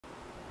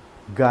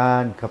กา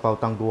รกระเป๋า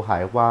ตังดูหา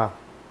ยว่า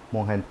ม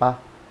องเห็นปะ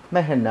ไ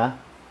ม่เห็นนะ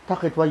ถ้า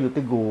คิดว่าอยู่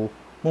ที่กู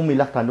มึงมี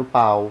หลักฐานหรือเป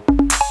ล่า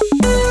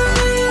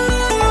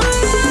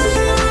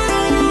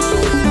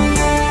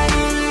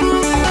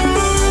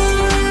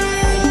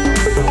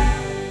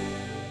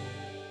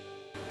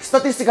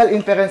Statistical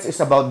inference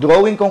is about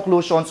drawing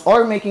conclusions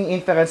or making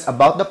inference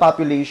about the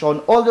population,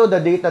 although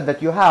the data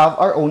that you have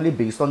are only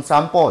based on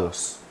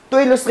samples. To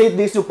illustrate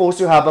this,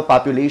 suppose you have a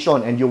population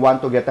and you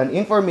want to get an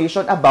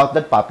information about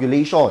that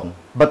population.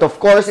 But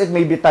of course, it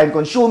may be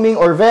time-consuming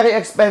or very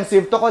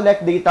expensive to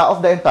collect data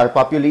of the entire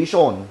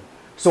population.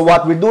 So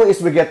what we do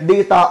is we get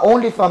data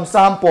only from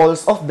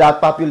samples of that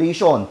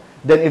population.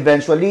 Then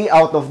eventually,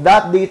 out of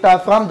that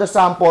data from the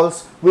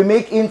samples, we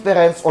make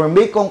inference or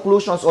make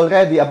conclusions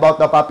already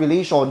about the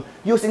population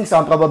using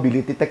some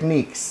probability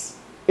techniques.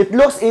 It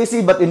looks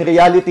easy, but in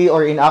reality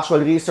or in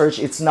actual research,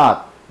 it's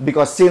not.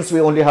 Because since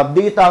we only have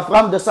data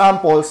from the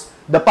samples,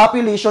 the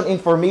population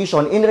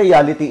information in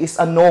reality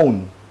is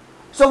unknown.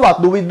 So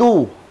what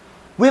do?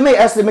 We may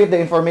estimate the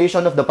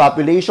information of the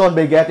population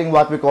by getting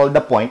what we call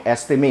the point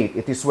estimate.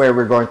 It is where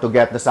we're going to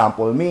get the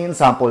sample mean,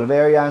 sample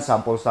variance,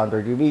 sample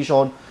standard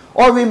deviation,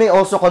 or we may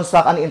also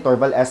construct an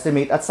interval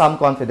estimate at some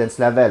confidence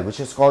level, which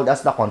is called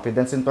as the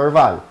confidence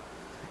interval.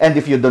 And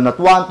if you do not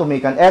want to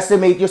make an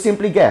estimate, you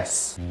simply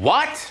guess.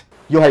 What?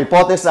 You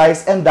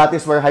hypothesize, and that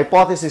is where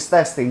hypothesis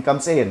testing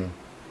comes in.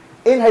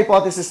 In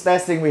hypothesis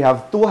testing, we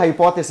have two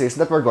hypotheses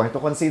that we're going to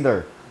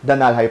consider. The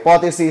null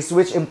hypothesis,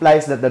 which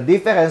implies that the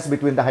difference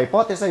between the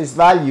hypothesized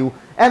value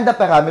and the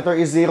parameter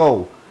is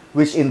zero,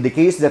 which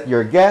indicates that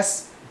your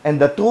guess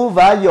and the true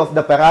value of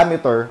the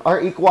parameter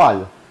are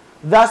equal.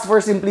 Thus, for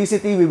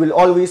simplicity, we will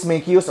always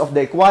make use of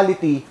the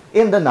equality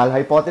in the null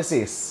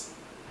hypothesis.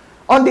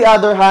 On the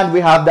other hand, we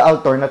have the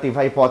alternative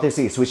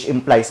hypothesis, which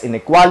implies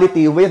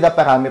inequality with the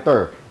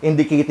parameter,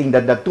 indicating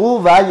that the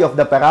true value of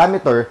the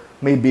parameter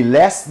may be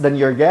less than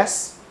your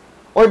guess,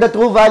 or the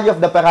true value of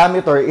the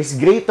parameter is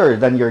greater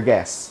than your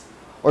guess,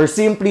 or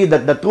simply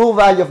that the true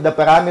value of the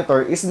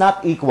parameter is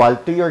not equal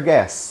to your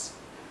guess.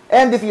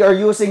 And if you are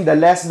using the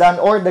less than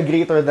or the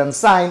greater than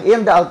sign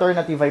in the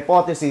alternative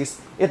hypothesis,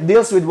 it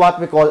deals with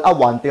what we call a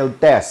one-tailed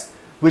test,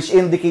 which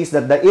indicates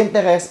that the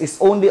interest is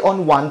only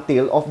on one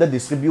tail of the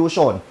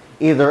distribution,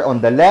 either on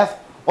the left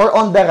or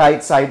on the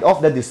right side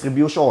of the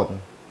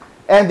distribution.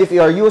 And if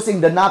you are using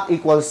the not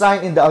equal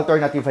sign in the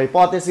alternative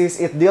hypothesis,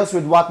 it deals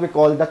with what we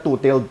call the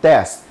two-tailed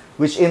test,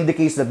 which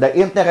indicates that the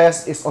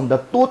interest is on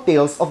the two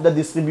tails of the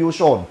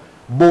distribution,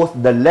 both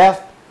the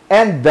left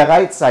and the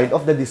right side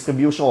of the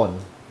distribution.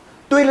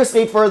 To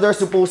illustrate further,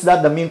 suppose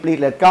that the mean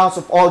platelet counts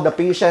of all the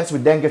patients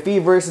with dengue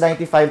fever is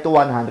 95 to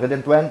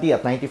 120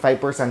 at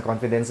 95%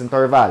 confidence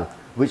interval,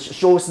 which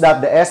shows that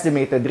the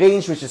estimated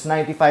range, which is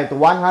 95 to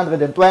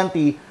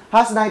 120,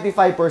 has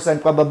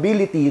 95%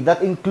 probability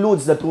that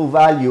includes the true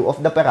value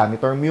of the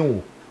parameter mu.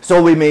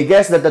 So we may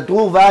guess that the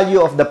true value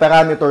of the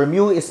parameter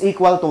mu is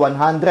equal to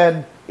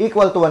 100,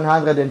 equal to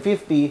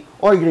 150,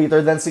 or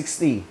greater than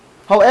 60.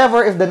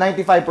 However, if the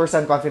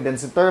 95%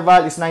 confidence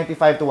interval is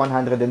 95 to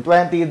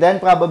 120, then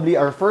probably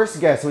our first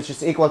guess, which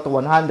is equal to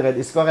 100,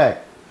 is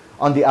correct.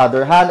 On the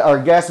other hand, our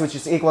guess, which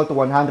is equal to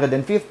 150,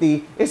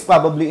 is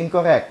probably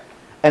incorrect.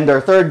 And our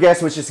third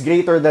guess, which is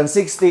greater than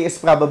 60, is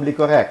probably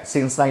correct,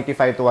 since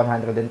 95 to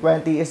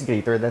 120 is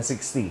greater than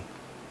 60.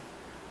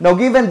 Now,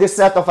 given this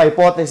set of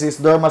hypotheses,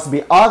 there must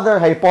be other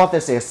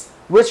hypotheses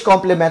which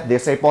complement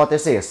this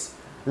hypothesis.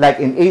 Like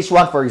in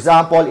H1, for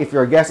example, if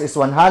your guess is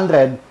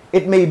 100,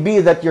 it may be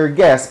that your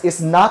guess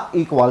is not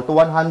equal to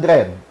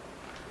 100.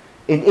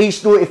 In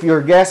H2, if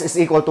your guess is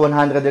equal to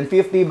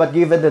 150, but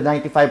given the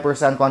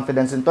 95%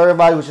 confidence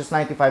interval, which is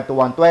 95 to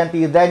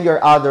 120, then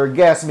your other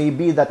guess may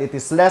be that it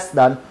is less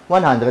than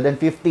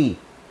 150.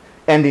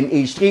 And in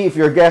H3, if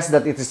your guess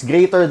that it is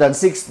greater than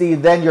 60,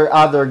 then your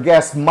other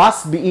guess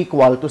must be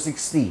equal to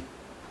 60.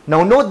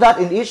 Now note that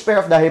in each pair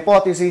of the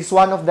hypotheses,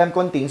 one of them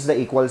contains the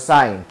equal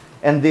sign.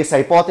 And this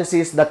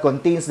hypothesis that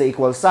contains the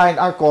equal sign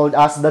are called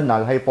as the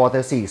null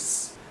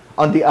hypothesis.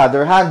 On the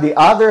other hand, the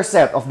other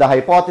set of the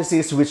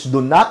hypotheses which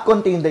do not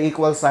contain the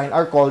equal sign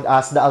are called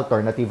as the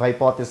alternative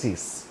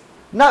hypothesis.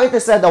 Now, it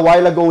is said a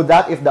while ago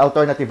that if the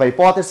alternative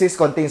hypothesis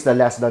contains the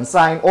less than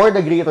sign or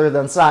the greater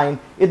than sign,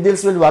 it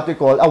deals with what we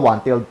call a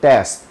one-tailed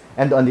test.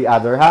 And on the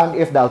other hand,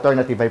 if the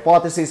alternative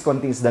hypothesis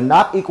contains the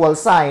not equal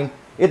sign,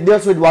 it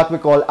deals with what we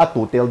call a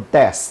two-tailed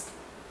test.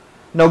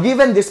 Now,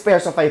 given these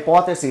pairs of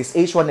hypotheses,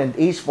 H1 and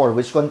H4,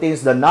 which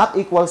contains the not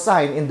equal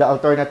sign in the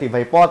alternative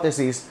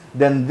hypothesis,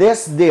 then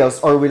this deals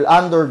or will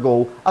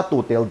undergo a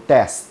two-tailed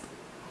test.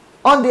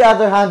 On the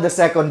other hand, the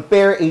second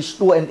pair,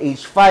 H2 and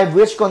H5,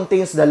 which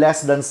contains the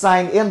less than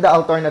sign in the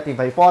alternative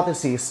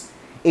hypothesis,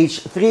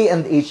 H3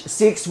 and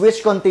H6,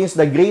 which contains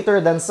the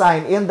greater than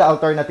sign in the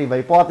alternative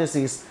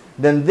hypothesis,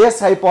 then this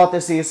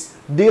hypothesis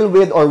deal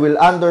with or will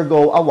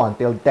undergo a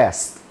one-tailed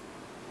test.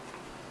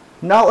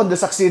 Now, on the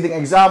succeeding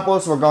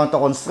examples, we're going to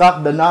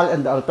construct the null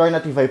and the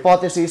alternative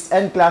hypothesis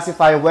and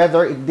classify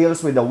whether it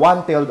deals with a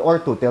one-tailed or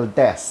two-tailed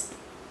test.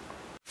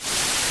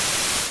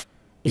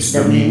 Is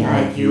the mean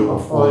IQ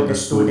of all the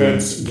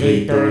students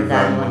greater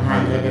than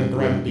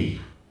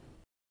 120?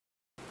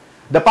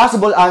 The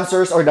possible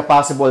answers or the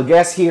possible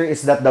guess here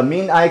is that the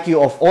mean IQ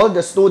of all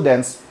the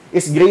students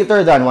is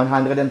greater than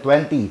 120.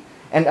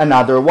 And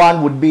another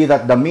one would be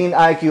that the mean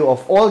IQ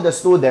of all the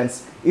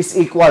students is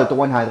equal to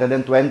 120.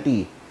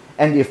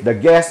 And if the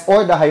guess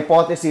or the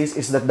hypothesis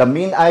is that the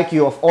mean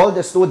IQ of all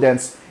the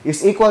students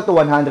is equal to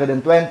 120,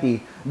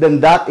 then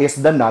that is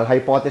the null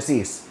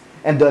hypothesis.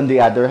 And on the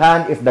other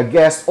hand, if the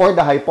guess or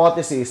the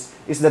hypothesis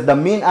is that the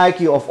mean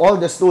IQ of all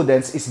the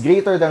students is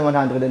greater than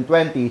 120,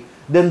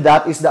 then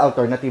that is the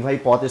alternative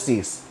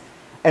hypothesis.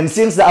 And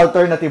since the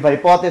alternative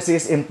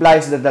hypothesis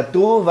implies that the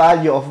true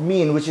value of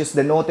mean, which is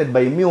denoted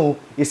by mu,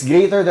 is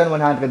greater than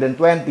 120,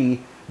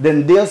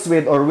 then deals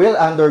with or will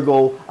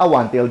undergo a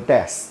one-tailed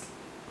test.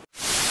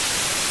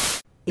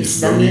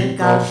 Is the mean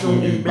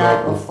calcium in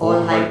blood of all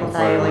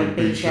hypothyroid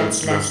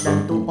patients less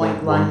than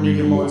 2.1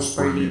 millimoles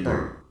per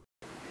liter?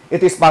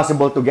 It is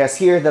possible to guess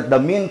here that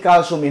the mean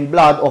calcium in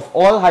blood of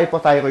all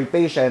hypothyroid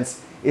patients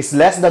is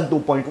less than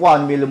 2.1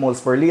 millimoles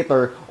per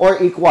liter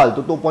or equal to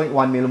 2.1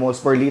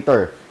 millimoles per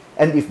liter.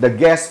 And if the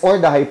guess or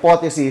the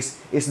hypothesis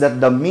is that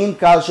the mean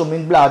calcium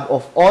in blood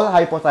of all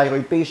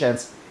hypothyroid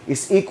patients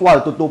is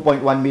equal to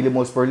 2.1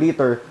 millimoles per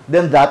liter,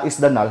 then that is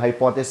the null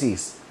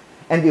hypothesis.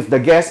 And if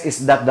the guess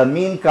is that the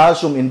mean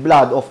calcium in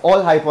blood of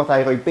all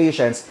hypothyroid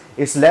patients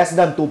is less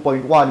than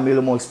 2.1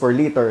 millimoles per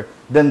liter,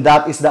 then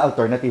that is the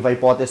alternative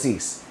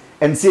hypothesis.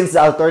 And since the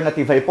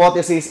alternative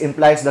hypothesis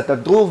implies that the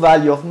true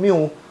value of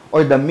mu,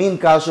 or the mean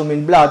calcium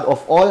in blood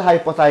of all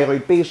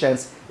hypothyroid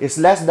patients, is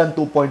less than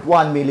 2.1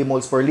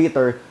 millimoles per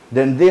liter,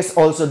 then this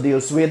also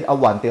deals with a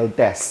one-tailed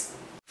test.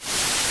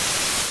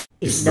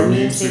 Is the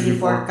mean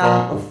CD4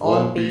 count of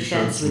all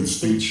patients with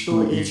stage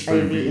 2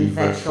 HIV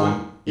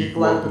infection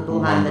equal to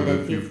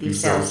 250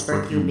 cells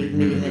per cubic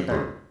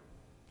millimeter?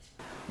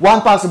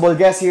 One possible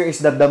guess here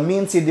is that the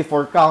mean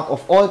CD4 count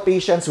of all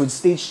patients with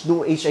stage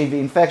 2 HIV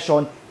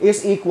infection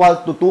is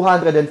equal to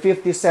 250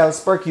 cells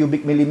per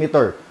cubic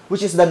millimeter,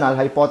 which is the null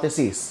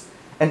hypothesis.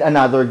 And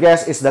another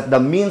guess is that the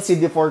mean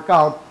CD4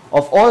 count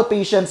of all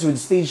patients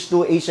with stage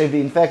 2 HIV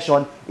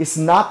infection is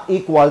not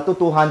equal to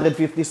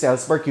 250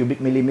 cells per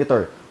cubic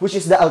millimeter, which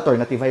is the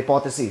alternative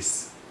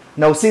hypothesis.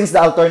 Now, since the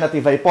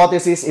alternative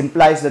hypothesis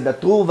implies that the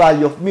true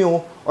value of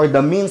mu, or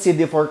the mean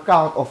CD4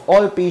 count of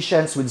all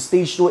patients with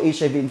stage 2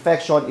 HIV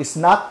infection is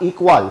not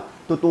equal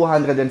to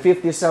 250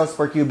 cells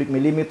per cubic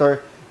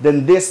millimeter,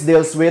 then this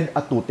deals with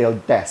a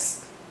two-tailed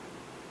test.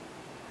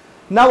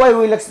 Now I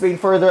will explain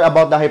further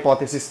about the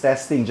hypothesis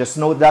testing. Just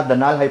note that the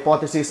null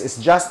hypothesis is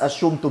just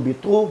assumed to be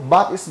true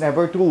but is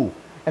never true,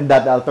 and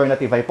that the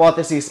alternative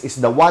hypothesis is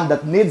the one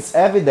that needs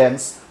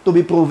evidence to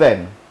be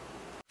proven.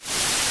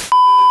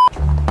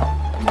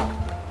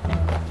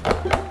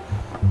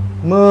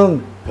 Mung,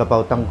 กระเป๋า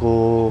ตังกู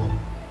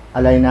อ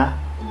ะไรนะ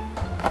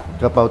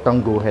กระเป๋าตัง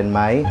กูเห็นไหม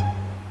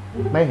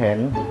ไม่เห็น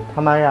ท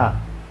ำไมอ่ะ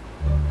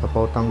กระเป๋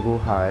าตังกู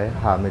หาย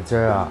หาไม่เจ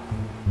ออ่ะ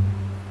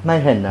ไม่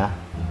เห็นนะ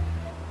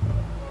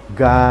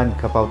การ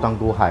กระเป๋าตัง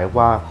กูหาย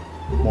ว่า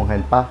มองเห็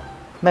นปะ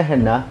ไม่เห็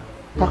นนะ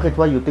ถ้าคิด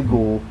ว่าอยู่ที่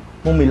กู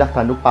มึงมีหลักฐ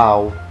านหรือเปล่า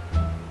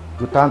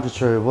กูตามเ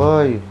ฉยๆเว้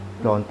ย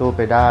หลอนตัวไ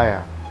ปได้อ่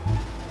ะ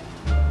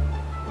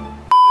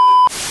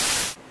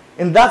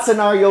In that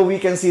scenario, we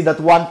can see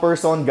that one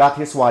person got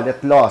his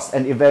wallet lost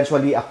and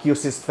eventually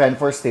accused his friend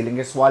for stealing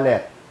his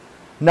wallet.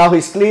 Now,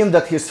 his claim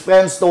that his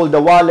friend stole the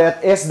wallet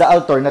is the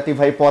alternative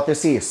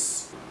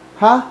hypothesis.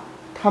 Huh?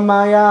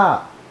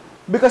 Tamaya.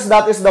 Because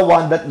that is the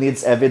one that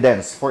needs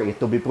evidence for it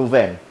to be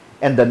proven.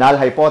 And the null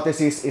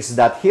hypothesis is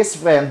that his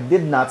friend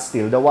did not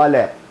steal the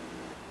wallet.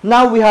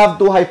 Now, we have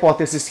two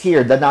hypotheses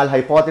here. The null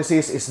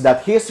hypothesis is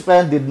that his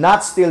friend did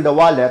not steal the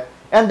wallet,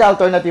 and the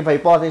alternative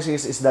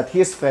hypothesis is that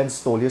his friend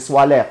stole his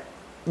wallet.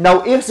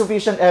 Now, if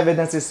sufficient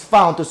evidence is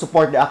found to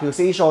support the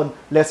accusation,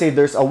 let's say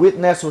there's a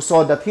witness who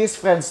saw that his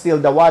friend stole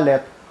the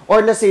wallet,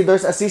 or let's say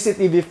there's a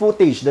CCTV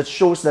footage that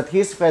shows that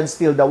his friend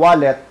stole the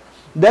wallet,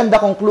 then the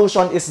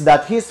conclusion is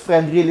that his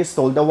friend really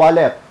stole the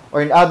wallet,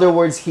 or in other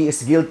words, he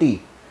is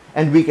guilty.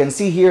 And we can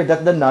see here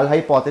that the null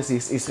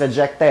hypothesis is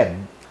rejected.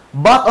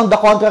 But on the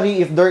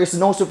contrary, if there is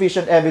no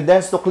sufficient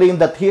evidence to claim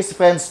that his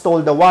friend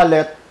stole the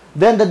wallet,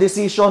 then the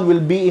decision will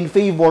be in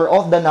favor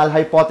of the null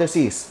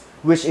hypothesis,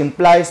 which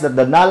implies that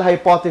the null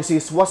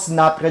hypothesis was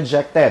not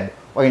rejected,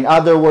 or in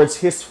other words,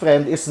 his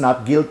friend is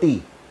not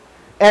guilty.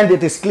 And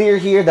it is clear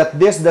here that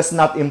this does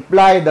not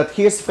imply that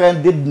his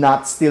friend did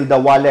not steal the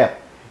wallet.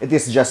 It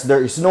is just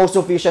there is no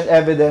sufficient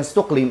evidence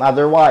to claim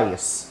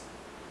otherwise.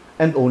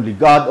 And only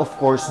God, of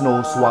course,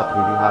 knows what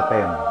really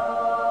happened.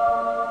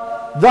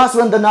 Thus,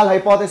 when the null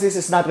hypothesis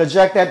is not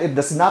rejected, it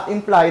does not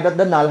imply that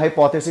the null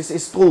hypothesis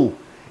is true.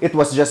 It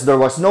was just there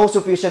was no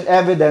sufficient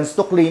evidence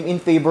to claim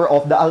in favor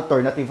of the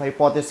alternative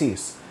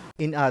hypothesis.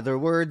 In other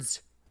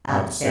words,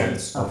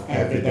 absence of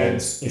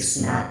evidence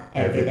is not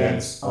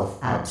evidence of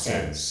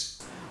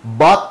absence.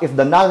 But if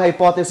the null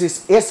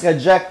hypothesis is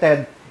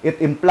rejected,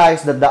 it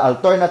implies that the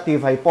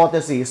alternative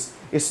hypothesis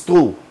is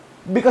true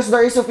because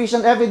there is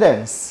sufficient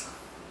evidence.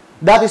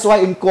 That is why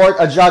in court,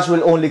 a judge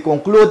will only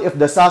conclude if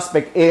the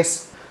suspect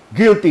is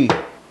guilty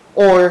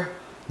or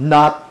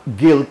not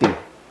guilty.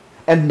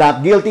 And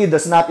not guilty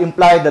does not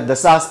imply that the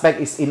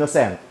suspect is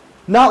innocent.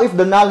 Now, if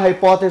the null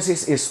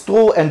hypothesis is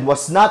true and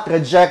was not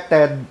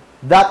rejected,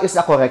 that is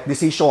a correct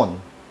decision.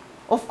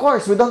 Of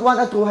course, we don't want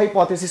a true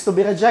hypothesis to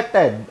be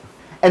rejected.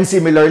 And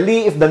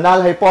similarly, if the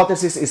null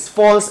hypothesis is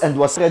false and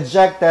was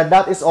rejected,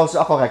 that is also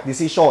a correct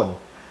decision.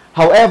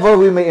 However,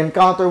 we may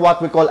encounter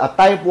what we call a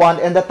type 1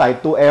 and a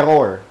type 2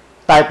 error.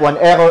 Type 1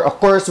 error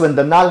occurs when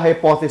the null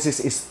hypothesis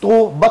is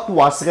true but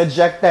was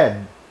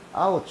rejected.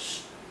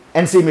 Ouch!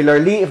 And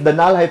similarly, if the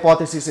null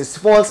hypothesis is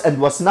false and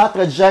was not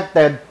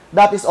rejected,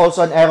 that is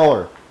also an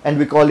error, and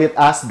we call it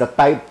as the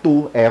type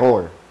 2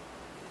 error.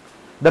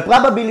 The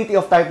probability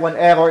of type 1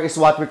 error is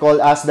what we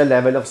call as the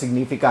level of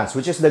significance,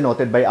 which is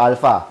denoted by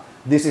alpha.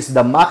 This is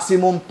the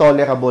maximum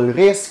tolerable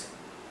risk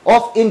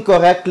of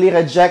incorrectly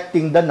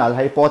rejecting the null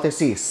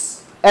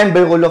hypothesis. And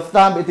by rule of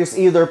thumb, it is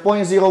either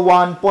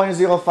 0.01,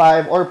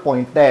 0.05, or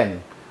 0.10.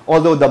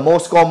 Although the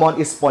most common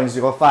is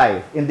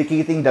 0.05,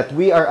 indicating that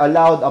we are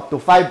allowed up to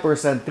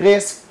 5%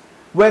 risk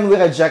when we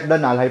reject the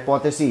null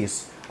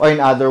hypothesis. Or in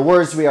other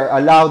words, we are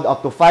allowed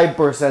up to 5%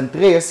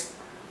 risk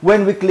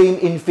when we claim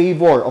in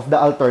favor of the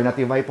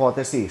alternative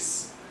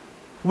hypothesis.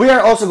 We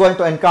are also going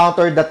to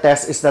encounter the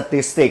test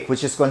statistic,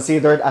 which is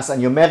considered as a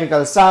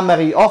numerical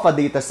summary of a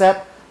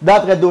dataset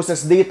that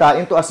reduces data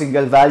into a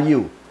single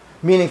value.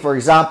 Meaning, for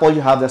example, you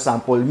have the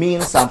sample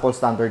mean, sample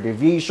standard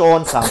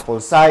deviation,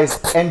 sample size,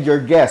 and your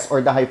guess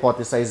or the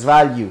hypothesized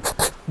value.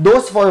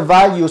 Those 4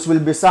 values will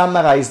be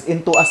summarized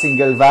into a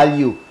single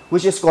value,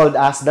 which is called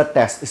as the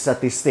test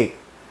statistic.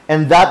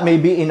 And that may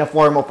be in a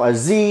form of a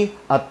z,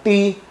 a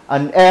t,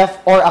 an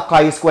f, or a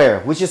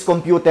chi-square, which is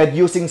computed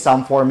using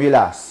some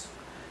formulas.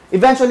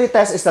 Eventually,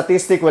 test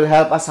statistic will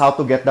help us how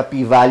to get the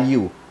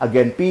p-value.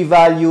 Again,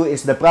 p-value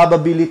is the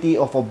probability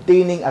of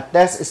obtaining a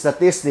test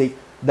statistic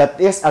that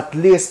is at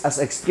least as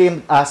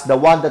extreme as the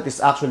one that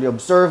is actually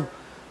observed,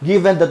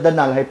 given that the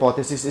null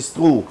hypothesis is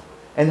true.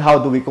 And how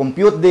do we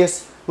compute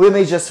this? We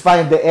may just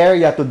find the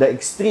area to the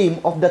extreme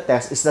of the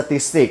test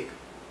statistic.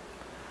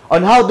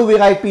 On how do we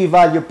write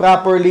p-value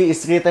properly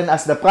is written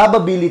as the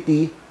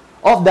probability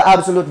of the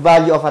absolute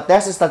value of a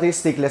test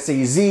statistic, let's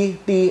say z,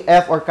 t,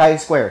 f, or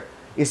chi-square,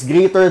 is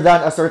greater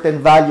than a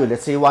certain value,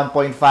 let's say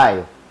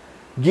 1.5,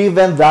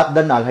 given that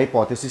the null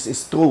hypothesis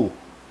is true.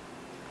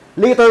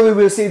 Later, we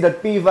will see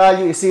that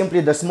p-value is simply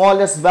the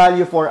smallest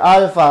value for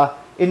alpha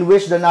in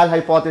which the null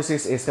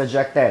hypothesis is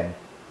rejected,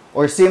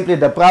 or simply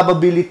the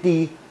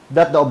probability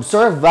that the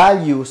observed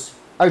values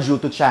are due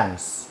to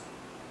chance.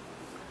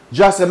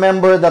 Just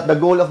remember that the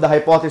goal of the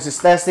hypothesis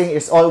testing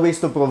is always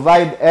to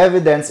provide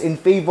evidence in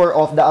favor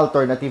of the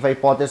alternative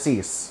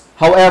hypothesis.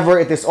 However,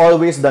 it is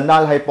always the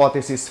null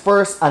hypothesis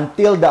first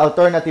until the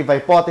alternative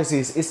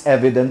hypothesis is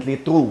evidently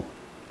true.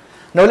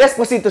 Now, let's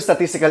proceed to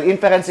statistical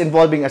inference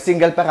involving a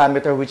single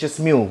parameter, which is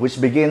mu,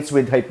 which begins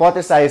with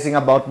hypothesizing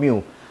about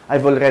mu.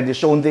 I've already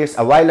shown this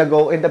a while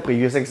ago in the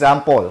previous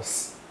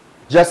examples.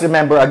 Just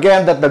remember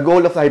again that the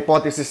goal of the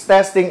hypothesis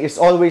testing is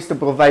always to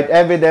provide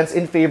evidence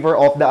in favor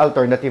of the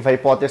alternative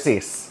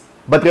hypothesis.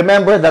 But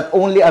remember that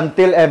only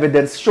until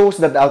evidence shows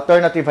that the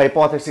alternative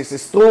hypothesis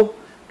is true,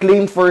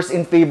 claim first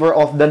in favor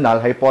of the null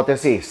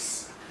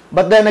hypothesis.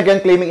 But then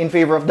again, claiming in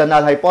favor of the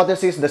null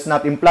hypothesis does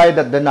not imply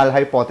that the null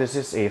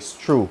hypothesis is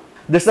true.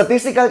 The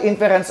statistical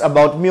inference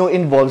about mu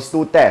involves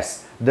 2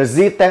 tests, the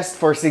z-test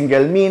for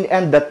single mean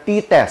and the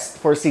t-test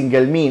for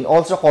single mean,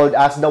 also called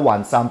as the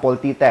one-sample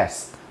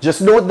t-test.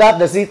 Just note that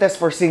the z-test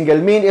for single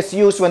mean is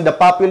used when the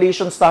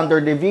population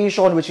standard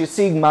deviation, which is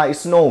sigma,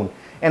 is known,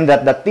 and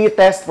that the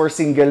t-test for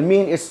single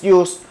mean is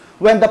used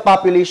when the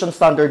population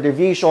standard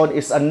deviation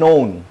is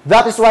unknown.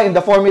 That is why in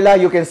the formula,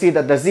 you can see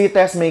that the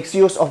z-test makes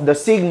use of the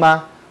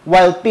sigma,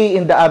 while t,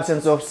 in the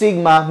absence of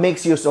sigma,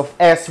 makes use of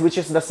s, which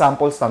is the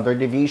sample standard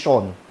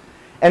deviation.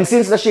 And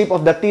since the shape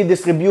of the t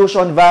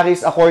distribution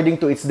varies according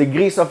to its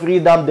degrees of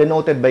freedom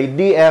denoted by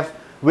df,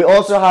 we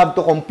also have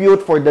to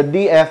compute for the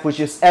df, which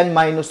is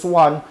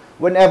n-1,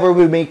 whenever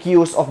we make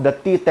use of the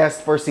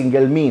t-test for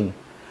single mean.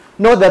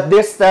 Note that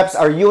these steps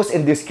are used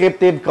in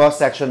descriptive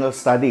cross-sectional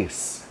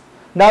studies.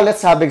 Now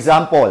let's have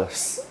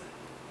examples.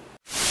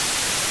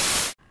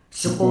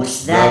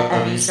 Suppose that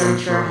a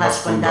researcher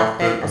has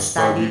conducted a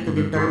study to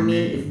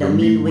determine if the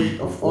mean weight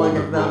of all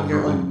the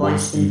 12-year-old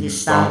boys in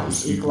his town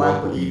is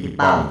equal to 80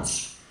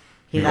 pounds.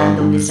 He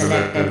randomly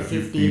selected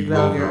 50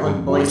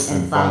 12-year-old boys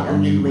and found a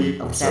mean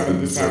weight of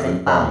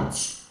 77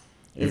 pounds.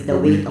 If the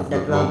weight of the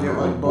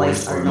 12-year-old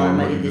boys are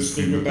normally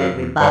distributed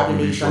with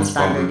population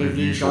standard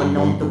deviation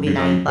known to be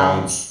 9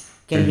 pounds,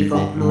 can he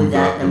conclude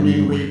that the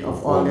mean weight of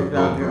all the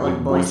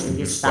 12-year-old boys in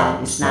his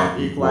town is not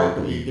equal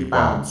to 80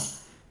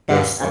 pounds?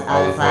 Test at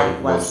alpha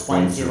equals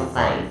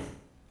 0.05.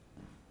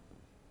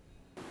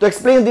 To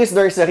explain this,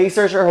 there is a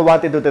researcher who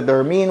wanted to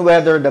determine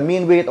whether the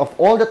mean weight of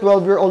all the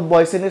 12-year-old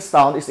boys in his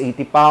town is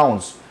 80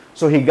 pounds.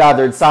 So he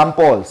gathered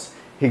samples.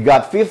 He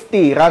got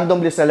 50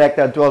 randomly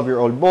selected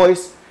 12-year-old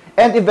boys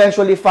and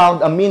eventually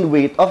found a mean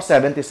weight of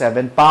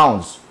 77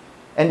 pounds.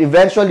 And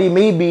eventually,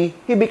 maybe,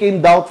 he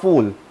became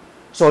doubtful.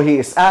 So he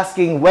is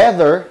asking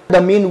whether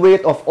the mean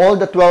weight of all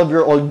the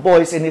 12-year-old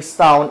boys in his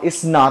town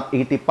is not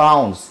 80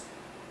 pounds,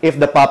 if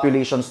the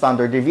population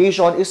standard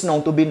deviation is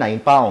known to be 9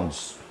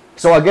 pounds.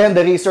 So again,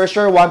 the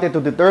researcher wanted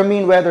to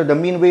determine whether the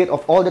mean weight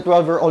of all the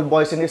 12-year-old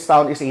boys in his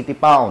town is 80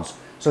 pounds.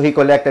 So he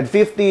collected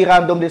 50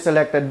 randomly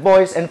selected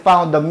boys and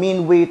found the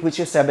mean weight, which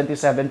is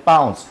 77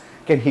 pounds.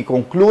 Can he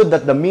conclude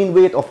that the mean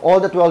weight of all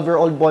the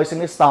 12-year-old boys in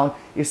his town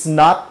is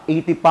not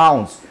 80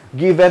 pounds,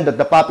 given that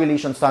the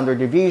population standard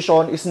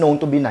deviation is known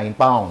to be 9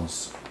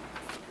 pounds?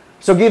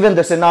 So given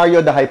the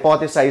scenario, the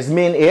hypothesized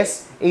mean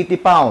is 80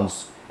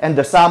 pounds, and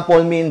the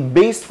sample mean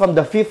based from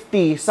the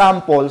 50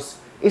 samples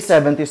is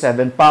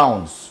 77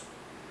 pounds.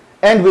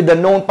 And with the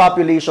known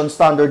population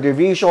standard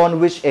deviation,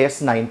 which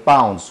is 9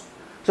 pounds.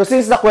 So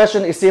since the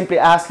question is simply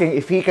asking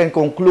if he can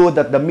conclude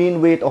that the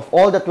mean weight of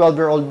all the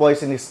 12-year-old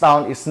boys in his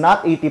town is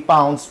not 80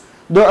 pounds,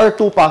 there are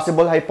two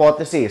possible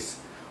hypotheses.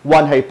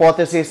 One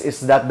hypothesis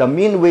is that the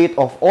mean weight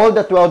of all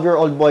the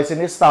 12-year-old boys in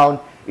his town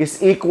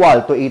is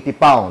equal to 80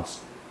 pounds,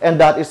 and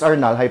that is our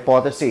null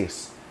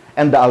hypothesis.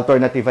 And the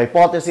alternative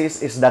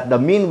hypothesis is that the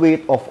mean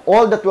weight of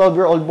all the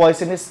 12-year-old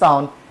boys in his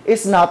town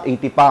is not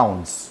 80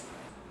 pounds.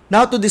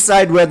 Now, to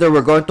decide whether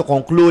we're going to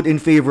conclude in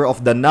favor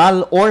of the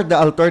null or the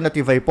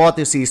alternative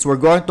hypothesis, we're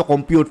going to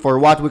compute for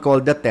what we call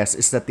the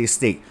test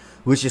statistic,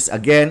 which is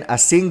again a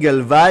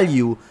single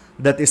value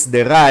that is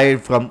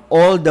derived from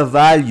all the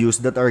values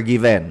that are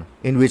given.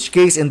 In which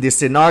case, in this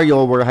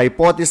scenario, we're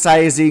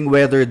hypothesizing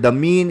whether the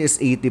mean is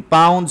 80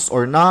 pounds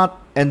or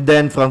not. And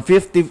then from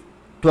 50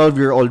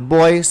 12-year-old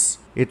boys,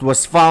 it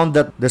was found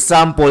that the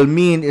sample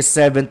mean is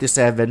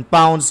 77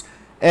 pounds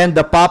and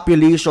the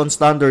population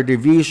standard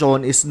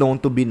deviation is known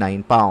to be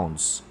 9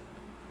 pounds.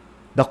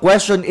 The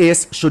question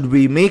is, should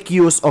we make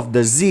use of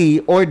the z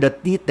or the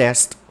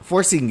t-test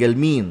for single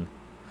mean?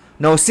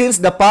 Now, since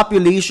the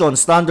population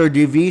standard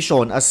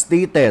deviation, as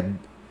stated,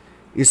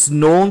 is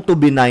known to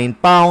be 9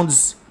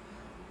 pounds,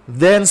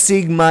 then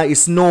sigma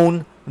is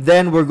known,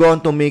 then we're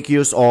going to make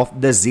use of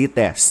the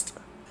z-test.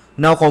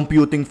 Now,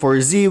 computing for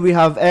z, we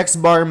have x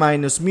bar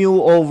minus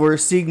mu over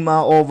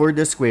sigma over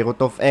the square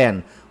root of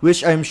n,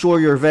 which I'm sure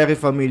you're very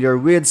familiar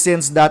with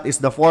since that is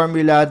the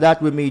formula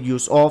that we made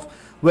use of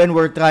when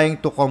we're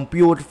trying to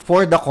compute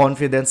for the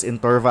confidence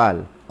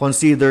interval.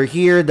 Consider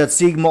here that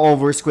sigma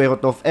over square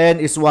root of n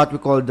is what we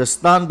call the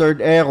standard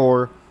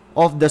error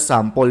of the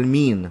sample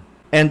mean.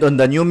 And on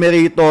the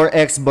numerator,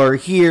 x bar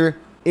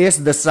here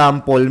is the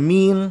sample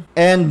mean,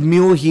 and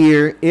mu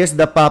here is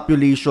the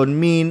population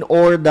mean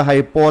or the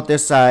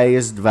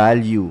hypothesized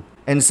value.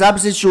 And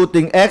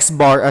substituting x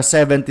bar as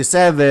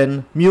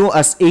 77, mu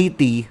as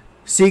 80,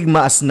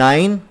 sigma as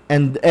 9,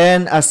 and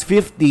n as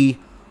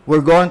 50, we're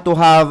going to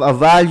have a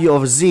value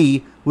of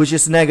z which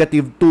is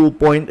negative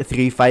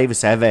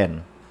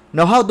 2.357.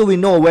 Now, how do we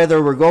know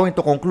whether we're going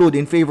to conclude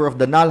in favor of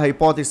the null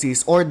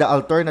hypothesis or the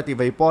alternative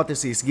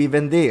hypothesis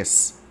given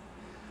this?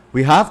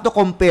 We have to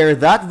compare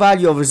that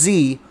value of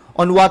z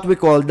on what we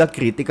call the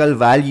critical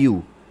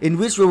value, in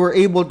which we were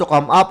able to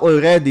come up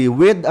already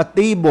with a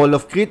table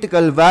of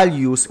critical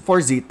values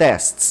for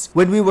z-tests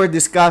when we were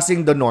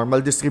discussing the normal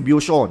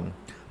distribution.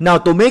 Now,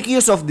 to make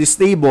use of this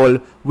table,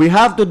 we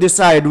have to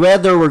decide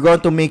whether we're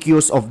going to make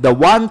use of the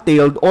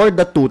one-tailed or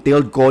the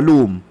two-tailed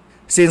column.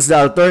 Since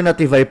the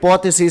alternative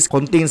hypothesis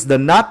contains the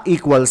not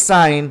equal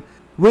sign,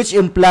 which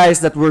implies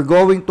that we're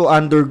going to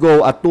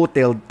undergo a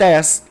two-tailed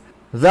test,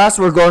 thus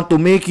we're going to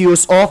make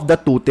use of the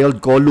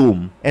two-tailed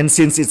column. And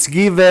since it's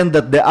given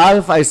that the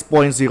alpha is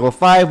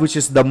 0.05, which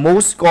is the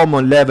most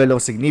common level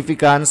of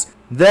significance,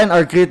 then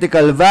our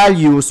critical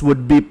values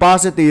would be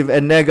positive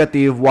and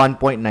negative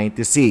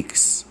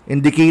 1.96,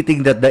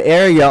 indicating that the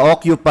area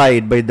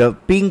occupied by the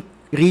pink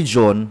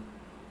region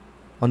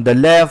on the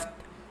left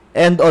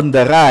and on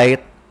the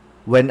right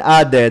when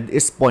added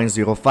is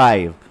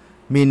 0.05,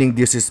 meaning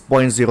this is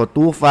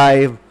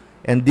 0.025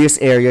 and this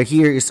area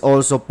here is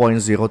also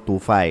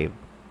 0.025.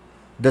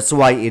 That's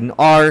why in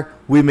R,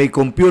 we may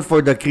compute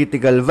for the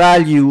critical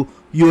value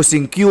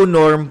using Q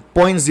norm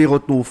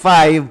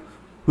 0.025,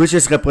 which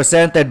is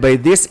represented by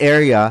this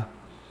area,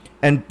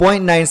 and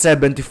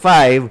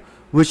 0.975,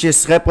 which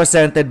is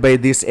represented by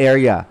this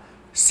area,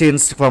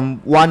 since from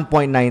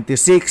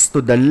 1.96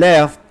 to the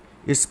left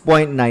is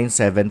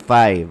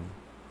 0.975.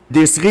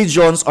 These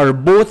regions are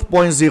both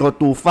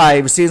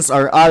 0.025 since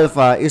our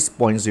alpha is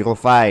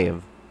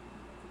 0.05.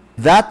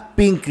 That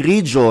pink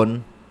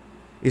region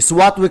is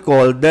what we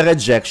call the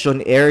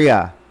rejection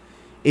area,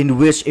 in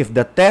which if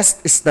the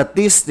test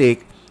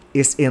statistic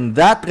is in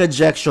that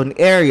rejection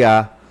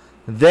area,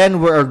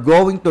 then we are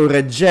going to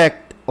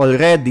reject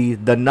already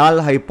the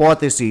null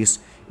hypothesis.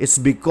 It's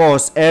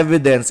because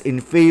evidence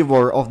in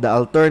favor of the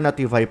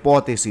alternative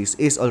hypothesis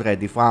is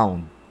already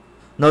found.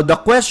 Now the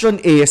question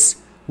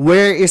is,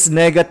 where is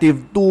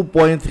negative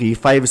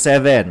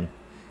 2.357?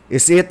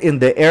 Is it in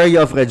the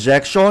area of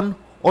rejection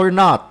or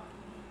not?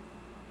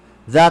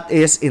 That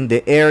is in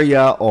the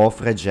area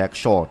of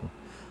rejection.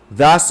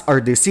 Thus,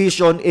 our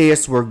decision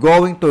is we're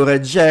going to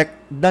reject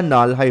the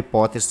null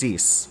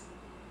hypothesis.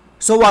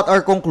 So what our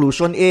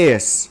conclusion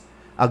is?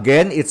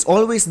 Again, it's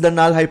always the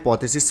null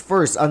hypothesis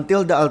first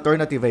until the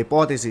alternative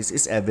hypothesis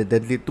is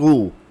evidently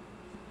true.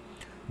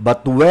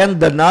 But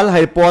when the null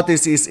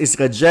hypothesis is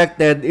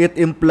rejected, it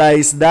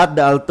implies that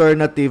the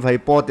alternative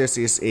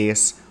hypothesis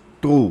is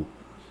true.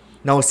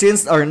 Now,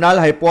 since our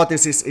null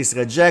hypothesis is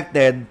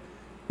rejected,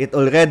 it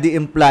already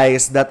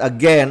implies that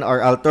again,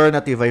 our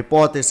alternative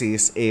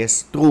hypothesis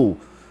is true.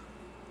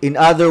 In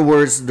other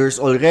words, there's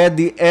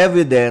already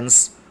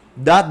evidence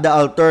that the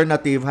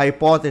alternative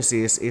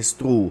hypothesis is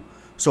true.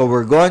 So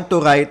we're going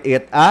to write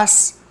it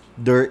as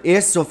there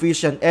is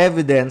sufficient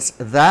evidence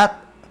that,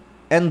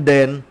 and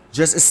then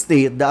just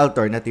state the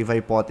alternative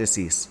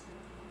hypothesis.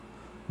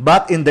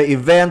 But in the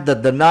event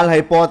that the null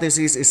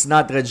hypothesis is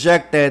not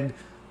rejected,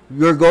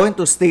 you're going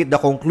to state the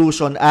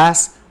conclusion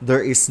as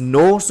there is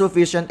no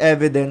sufficient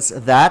evidence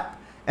that,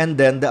 and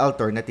then the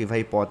alternative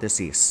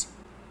hypothesis.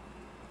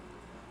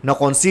 Now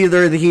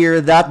consider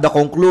here that the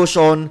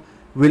conclusion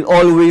will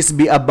always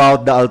be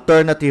about the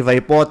alternative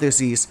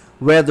hypothesis,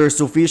 whether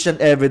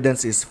sufficient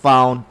evidence is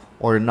found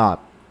or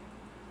not.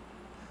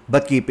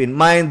 But keep in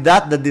mind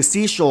that the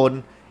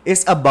decision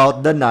is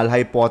about the null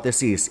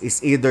hypothesis.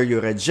 It's either you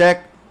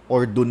reject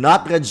or do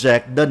not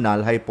reject the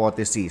null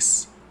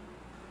hypothesis.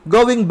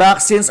 Going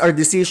back, since our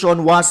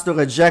decision was to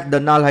reject the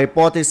null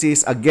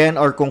hypothesis, again,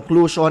 our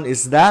conclusion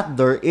is that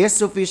there is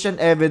sufficient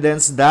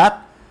evidence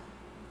that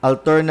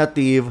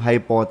alternative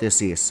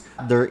hypothesis.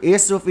 There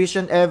is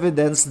sufficient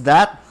evidence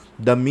that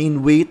the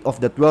mean weight of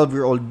the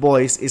 12-year-old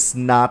boys is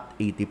not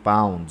 80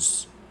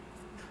 pounds.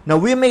 Now,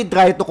 we may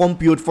try to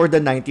compute for the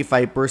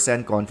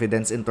 95%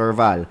 confidence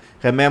interval.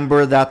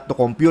 Remember that to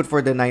compute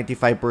for the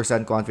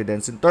 95%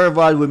 confidence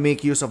interval, we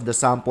make use of the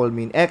sample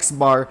mean x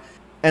bar,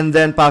 and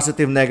then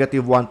positive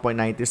negative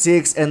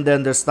 1.96, and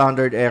then the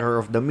standard error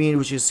of the mean,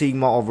 which is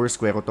sigma over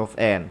square root of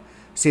n.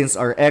 Since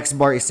our x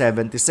bar is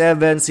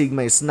 77,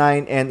 sigma is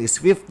 9, n is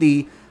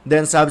 50,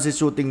 then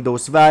substituting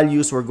those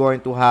values, we're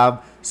going to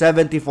have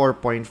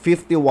 74.51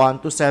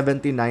 to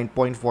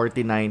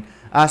 79.49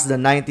 as the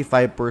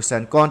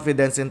 95%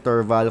 confidence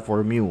interval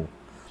for mu.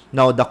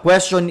 Now, the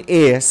question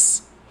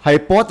is,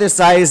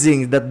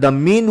 hypothesizing that the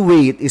mean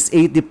weight is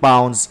 80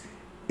 pounds,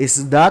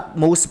 is that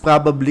most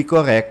probably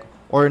correct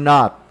or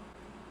not?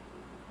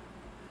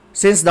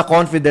 Since the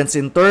confidence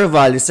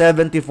interval is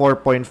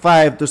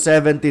 74.5 to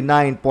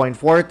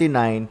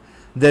 79.49,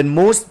 then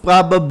most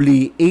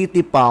probably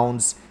 80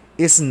 pounds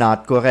is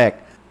not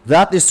correct.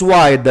 That is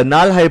why the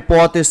null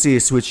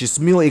hypothesis, which is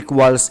mu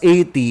equals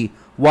 80,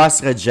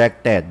 was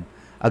rejected.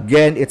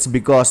 Again, it's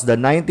because the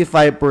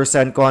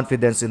 95%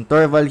 confidence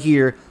interval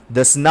here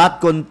does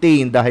not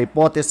contain the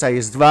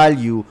hypothesized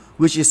value,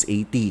 which is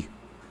 80.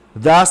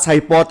 Thus,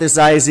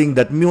 hypothesizing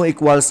that mu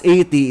equals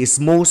 80 is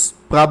most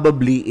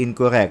probably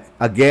incorrect.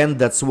 Again,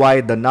 that's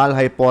why the null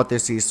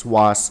hypothesis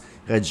was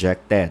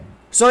rejected.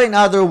 So in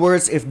other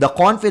words, if the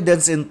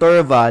confidence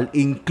interval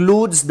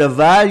includes the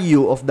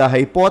value of the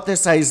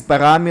hypothesized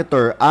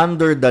parameter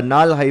under the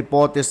null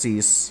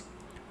hypothesis,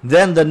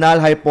 then the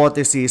null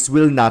hypothesis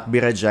will not be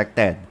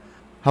rejected.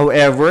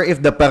 However,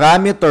 if the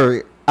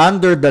parameter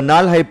under the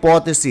null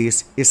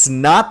hypothesis is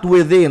not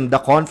within the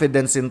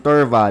confidence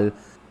interval,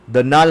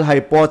 the null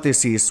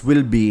hypothesis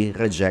will be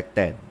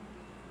rejected.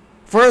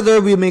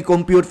 Further, we may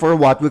compute for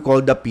what we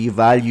call the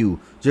p-value.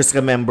 Just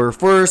remember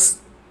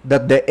first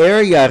that the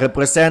area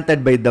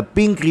represented by the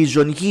pink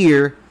region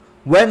here,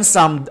 when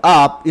summed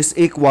up, is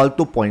equal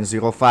to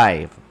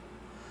 0.05.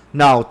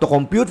 Now, to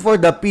compute for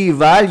the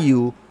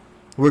p-value,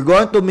 we're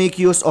going to make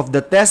use of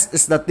the test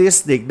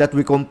statistic that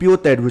we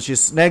computed, which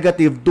is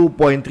negative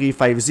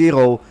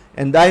 2.350,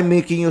 and I'm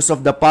making use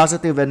of the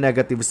positive and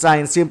negative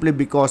sign simply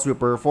because we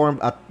performed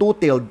a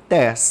two-tailed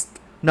test.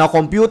 Now,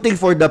 computing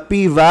for the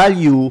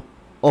p-value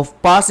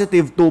of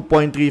positive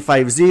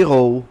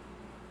 2.350,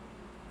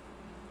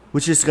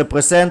 which is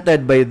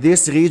represented by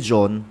this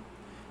region,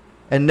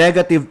 and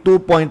negative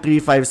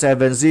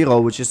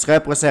 2.3570, which is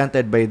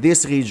represented by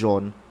this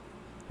region,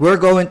 we're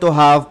going to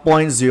have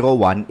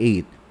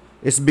 0.018.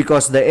 It's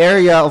because the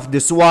area of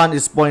this one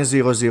is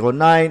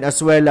 0.009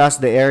 as well as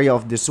the area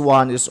of this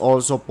one is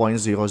also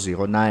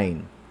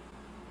 0.009.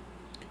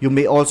 You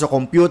may also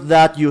compute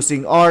that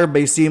using R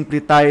by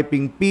simply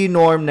typing P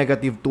norm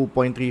negative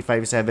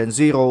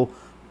 2.3570,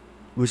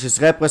 which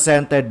is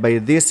represented by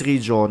this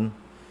region,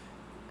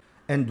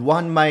 and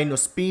 1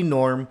 minus P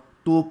norm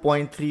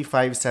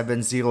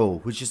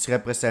 2.3570, which is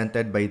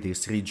represented by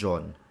this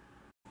region.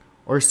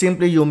 Or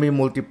simply you may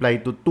multiply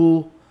to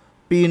 2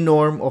 P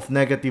norm of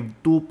negative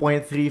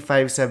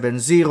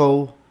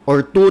 2.3570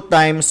 or 2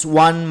 times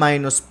 1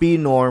 minus P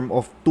norm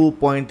of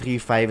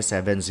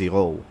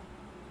 2.3570.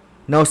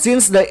 Now,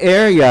 since the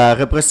area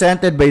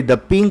represented by the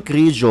pink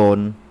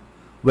region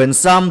when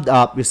summed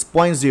up is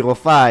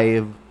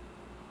 0.05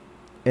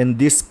 and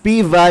this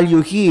P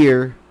value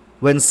here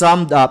when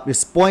summed up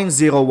is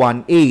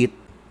 0.018,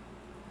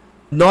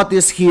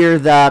 notice here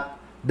that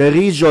the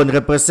region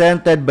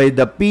represented by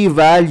the P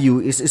value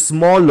is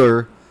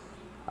smaller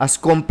as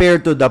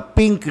compared to the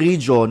pink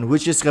region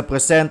which is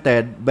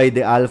represented by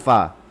the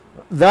alpha.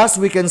 Thus,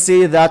 we can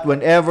say that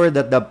whenever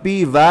that the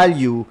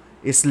p-value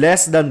is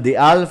less than the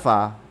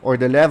alpha or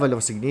the level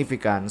of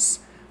significance,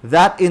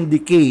 that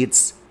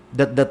indicates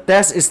that the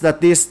test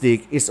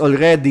statistic is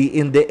already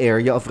in the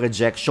area of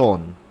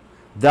rejection.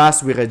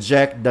 Thus, we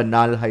reject the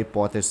null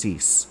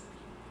hypothesis.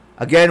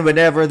 Again,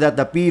 whenever that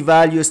the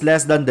p-value is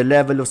less than the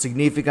level of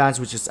significance,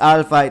 which is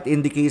alpha, it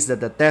indicates that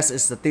the test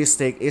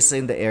statistic is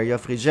in the area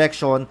of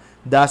rejection.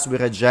 Thus, we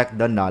reject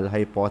the null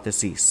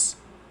hypothesis.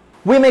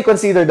 We may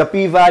consider the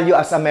p-value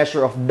as a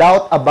measure of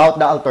doubt about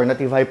the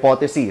alternative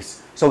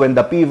hypothesis. So when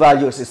the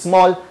p-value is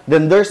small,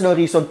 then there's no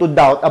reason to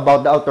doubt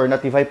about the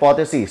alternative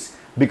hypothesis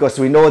because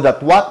we know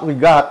that what we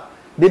got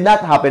did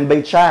not happen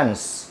by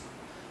chance.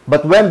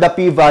 But when the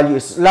p-value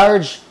is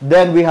large,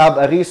 then we have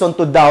a reason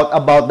to doubt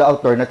about the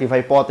alternative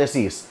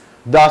hypothesis.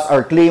 Thus,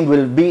 our claim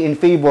will be in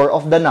favor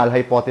of the null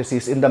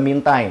hypothesis in the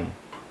meantime.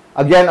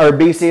 Again, our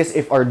basis,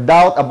 if our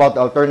doubt about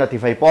the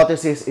alternative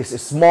hypothesis is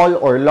small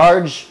or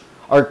large,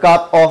 our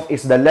cutoff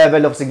is the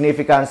level of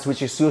significance,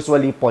 which is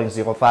usually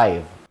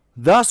 0.05.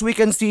 Thus, we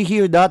can see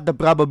here that the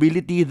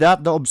probability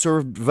that the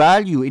observed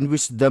value in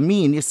which the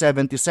mean is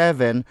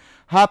 77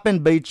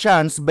 happened by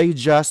chance by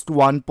just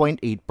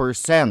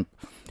 1.8%.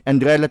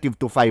 And relative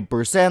to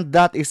 5%,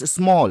 that is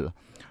small.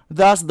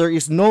 Thus, there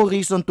is no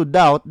reason to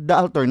doubt the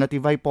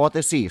alternative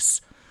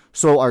hypothesis.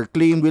 So, our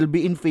claim will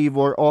be in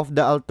favor of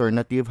the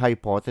alternative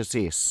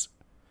hypothesis.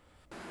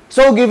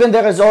 So, given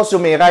the results, you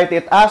may write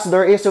it as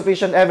there is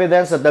sufficient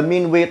evidence that the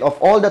mean weight of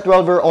all the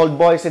 12-year-old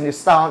boys in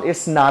this town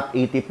is not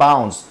 80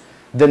 pounds.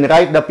 Then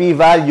write the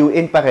p-value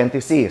in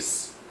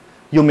parentheses.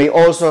 You may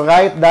also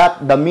write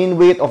that the mean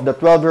weight of the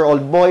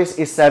 12-year-old boys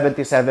is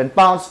 77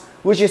 pounds,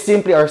 which is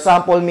simply our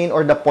sample mean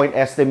or the point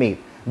estimate.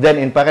 Then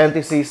in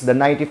parentheses, the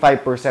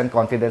 95%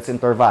 confidence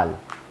interval.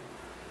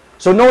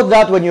 So note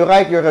that when you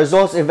write your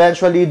results,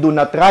 eventually do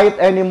not write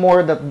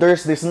anymore that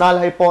there's this null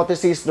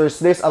hypothesis, there's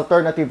this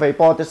alternative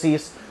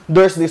hypothesis,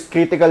 there's this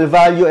critical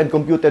value and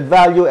computed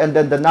value, and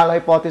then the null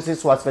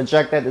hypothesis was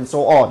rejected and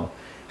so on.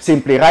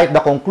 Simply write the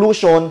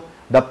conclusion,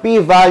 the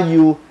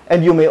p-value,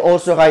 and you may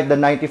also write the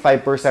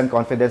 95%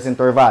 confidence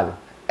interval.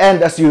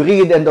 And as you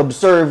read and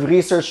observe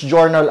research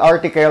journal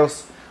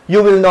articles,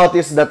 you will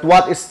notice that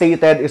what is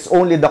stated is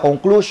only the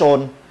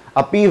conclusion,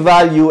 a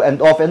p-value,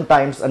 and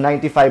oftentimes a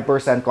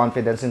 95%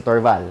 confidence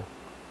interval.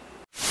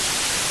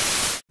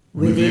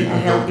 Within a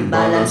healthy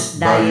balanced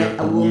diet,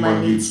 a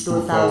woman needs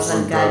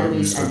 2,000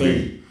 calories a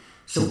day.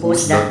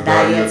 Suppose that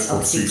diets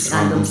of 6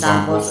 random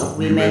samples of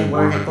women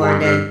were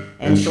recorded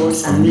and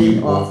shows a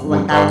mean of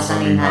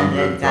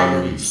 1,900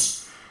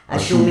 calories.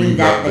 Assuming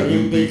that the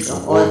intakes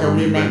of all the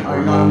women are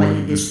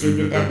normally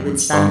distributed with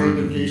standard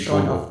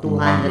deviation of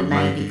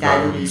 290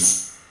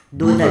 calories,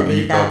 do the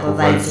data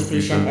provide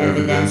sufficient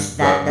evidence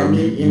that the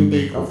mean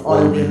intake of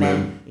all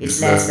women is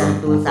less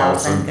than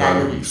 2,000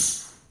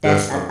 calories?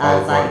 Test at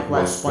alpha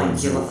equals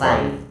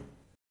 0.05.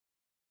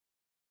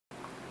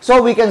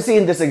 So we can see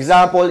in this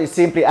example, it's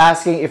simply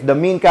asking if the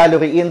mean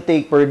calorie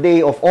intake per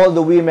day of all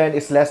the women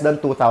is less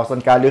than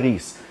 2,000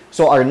 calories.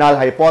 So our null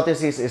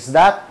hypothesis is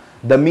that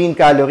the mean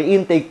calorie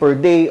intake per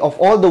day of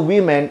all the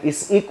women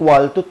is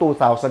equal to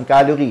 2,000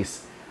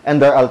 calories.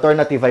 And our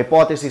alternative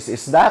hypothesis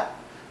is that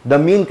the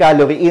mean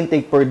calorie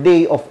intake per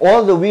day of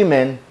all the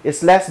women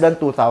is less than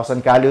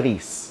 2,000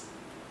 calories.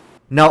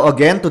 Now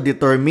again, to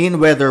determine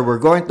whether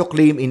we're going to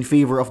claim in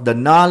favor of the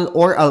null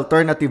or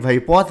alternative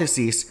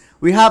hypothesis,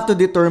 we have to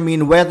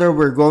determine whether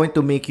we're going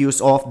to make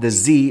use of the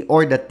z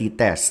or the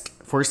t-test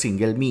for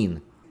single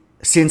mean.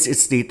 Since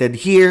it's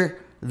stated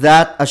here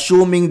that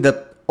assuming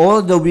that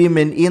all the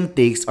women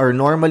intakes are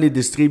normally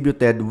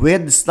distributed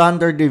with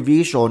standard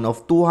deviation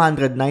of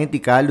 290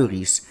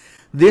 calories,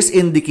 this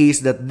indicates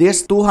that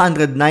this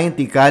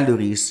 290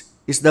 calories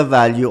is the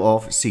value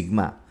of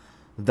sigma.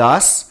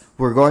 Thus,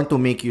 we're going to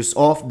make use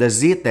of the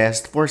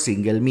z-test for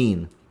single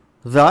mean.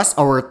 Thus,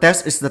 our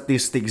test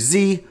statistic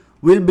z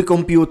will be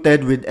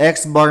computed with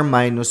x bar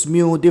minus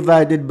mu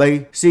divided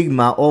by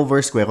sigma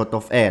over square root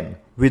of n,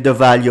 with the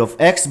value of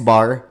x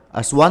bar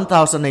as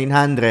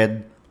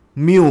 1,900,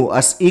 mu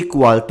as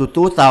equal to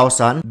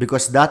 2,000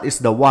 because that is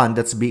the one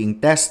that's being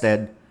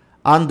tested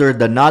under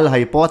the null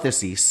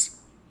hypothesis,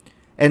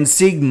 and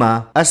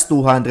sigma as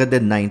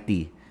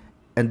 290.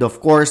 And of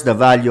course, the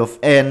value of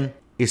n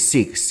is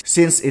 6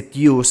 since it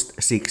used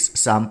 6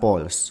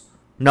 samples.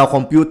 Now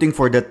computing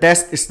for the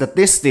test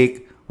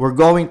statistic, we're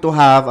going to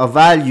have a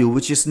value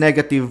which is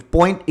negative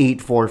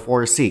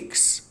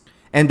 0.8446.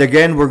 And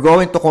again, we're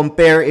going to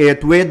compare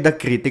it with the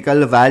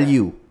critical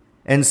value.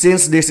 And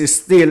since this is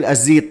still a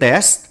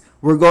z-test,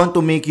 we're going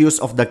to make use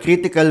of the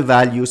critical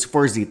values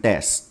for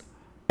z-test.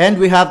 And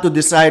we have to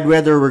decide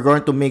whether we're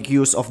going to make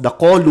use of the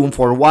column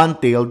for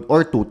one-tailed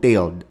or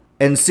two-tailed.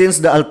 And since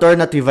the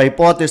alternative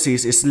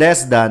hypothesis is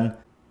less than,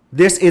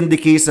 this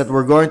indicates that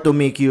we're going to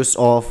make use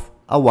of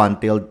a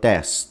one-tailed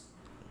test.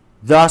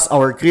 Thus,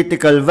 our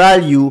critical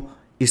value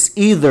is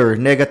either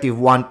negative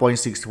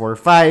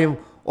 1.645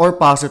 or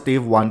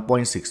positive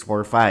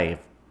 1.645.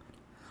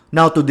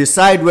 Now, to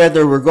decide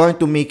whether we're going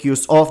to make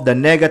use of the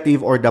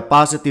negative or the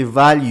positive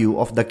value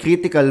of the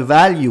critical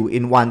value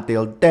in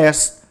one-tailed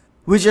test,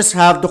 we just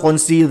have to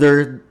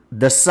consider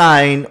the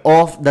sign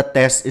of the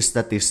test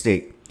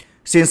statistic.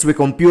 Since we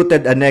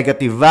computed a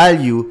negative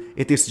value,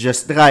 it is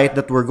just right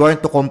that we're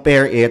going to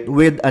compare it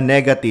with a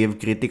negative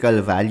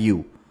critical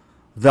value.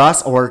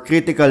 Thus, our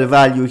critical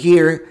value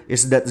here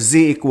is that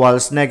z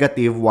equals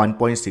negative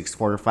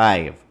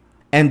 1.645.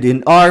 And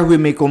in R, we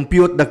may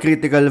compute the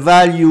critical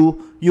value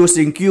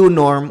using Q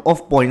norm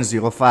of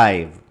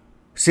 0.05.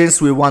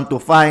 Since we want to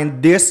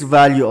find this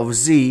value of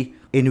z,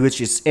 in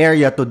which its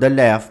area to the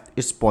left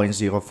is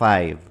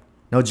 0.05.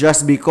 Now,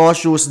 just be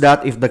cautious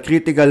that if the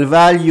critical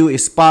value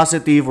is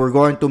positive, we're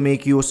going to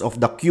make use of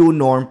the Q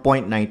norm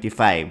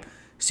 0.95.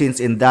 Since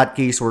in that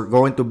case, we're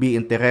going to be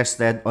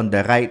interested on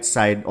the right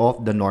side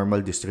of the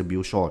normal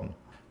distribution.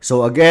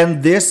 So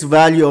again, this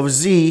value of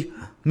z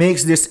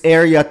makes this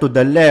area to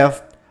the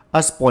left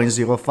as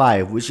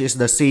 0.05, which is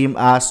the same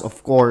as,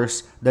 of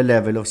course, the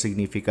level of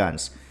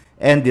significance.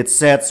 And it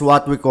sets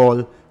what we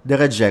call the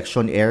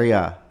rejection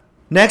area.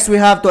 Next, we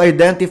have to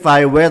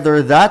identify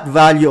whether that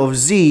value of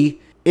z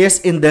is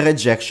in the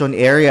rejection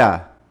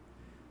area.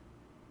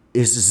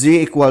 Is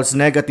z equals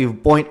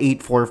negative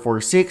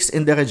 0.8446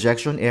 in the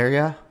rejection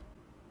area?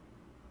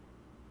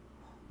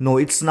 No,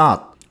 it's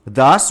not.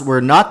 Thus, we're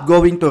not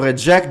going to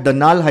reject the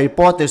null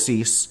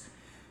hypothesis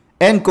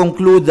and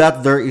conclude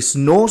that there is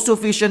no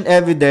sufficient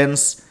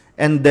evidence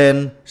and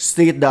then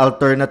state the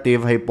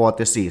alternative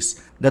hypothesis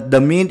that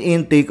the mean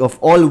intake of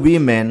all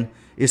women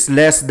is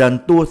less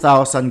than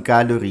 2,000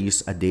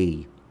 calories a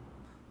day.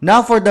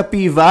 Now for the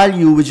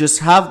p-value, we just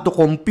have to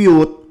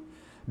compute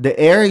the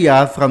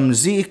area from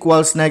z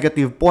equals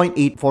negative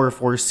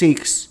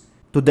 0.8446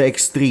 to the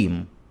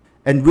extreme.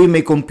 And we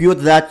may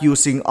compute that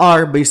using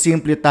R by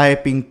simply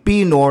typing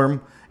p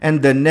norm and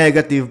then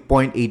negative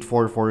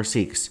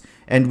 0.8446.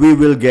 And we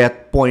will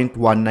get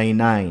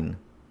 0.199.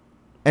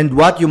 And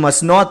what you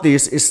must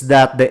notice is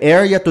that the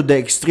area to the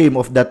extreme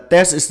of the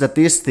test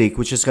statistic,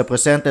 which is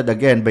represented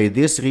again by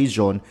this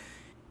region,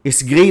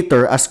 is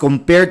greater as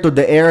compared to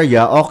the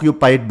area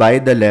occupied by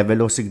the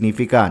level of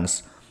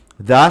significance.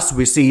 Thus,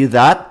 we see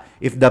that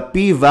if the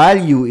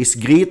p-value is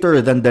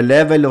greater than the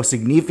level of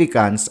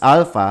significance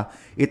alpha,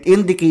 it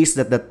indicates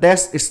that the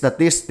test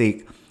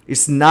statistic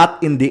is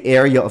not in the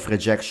area of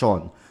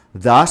rejection.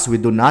 Thus, we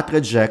do not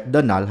reject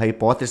the null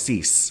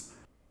hypothesis.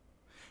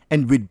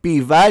 And with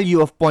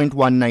p-value of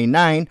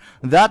 0.199,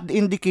 that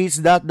indicates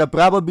that the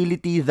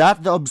probability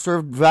that the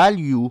observed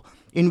value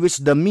in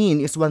which the mean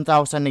is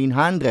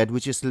 1,900,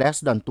 which is less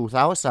than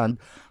 2,000,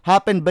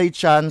 happened by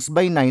chance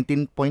by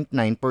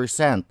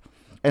 19.9%.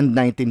 And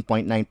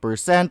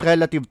 19.9%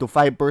 relative to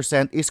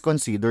 5% is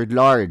considered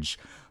large.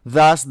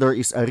 Thus, there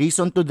is a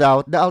reason to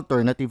doubt the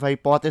alternative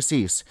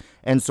hypothesis,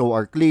 and so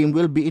our claim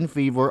will be in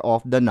favor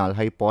of the null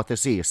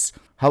hypothesis.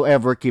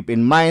 However, keep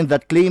in mind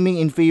that claiming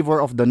in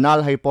favor of the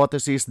null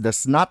hypothesis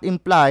does not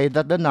imply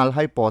that the null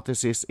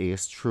hypothesis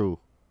is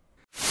true.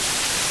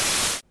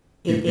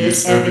 It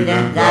is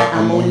evident that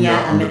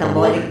ammonia, a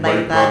metabolic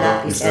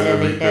byproduct, is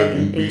elevated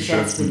in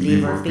patients with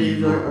liver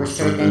failure or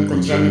certain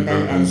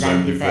congenital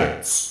enzyme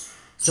defects.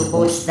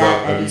 Suppose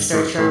that a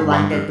researcher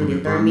wanted to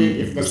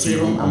determine if the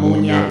serum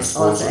ammonia is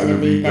also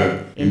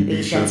elevated in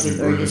patients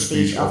with early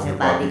stage of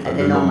hepatic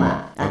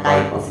adenoma, a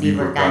type of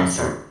liver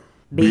cancer.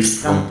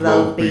 Based from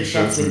 12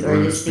 patients with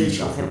early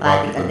stage of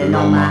hepatic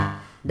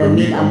adenoma, the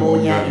mean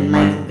ammonia in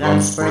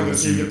micrograms per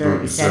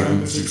deciliter is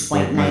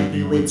 76.90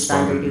 with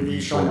standard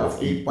deviation of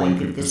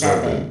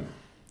 8.57.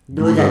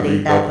 Do the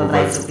data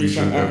provide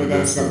sufficient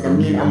evidence that the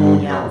mean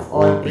ammonia of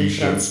all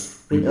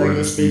patients with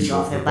early stage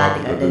of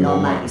hepatic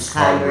adenoma is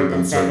higher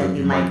than 70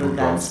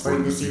 micrograms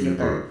per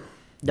deciliter?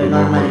 The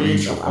normal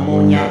range of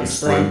ammonia is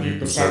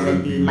 20 to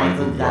 70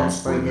 micrograms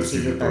per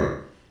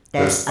deciliter.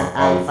 Test at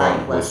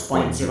alpha equals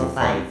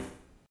 0.05.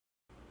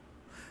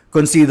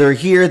 Consider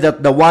here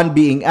that the one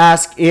being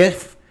asked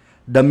if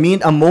the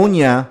mean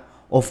ammonia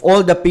of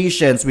all the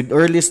patients with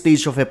early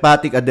stage of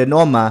hepatic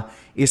adenoma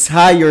is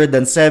higher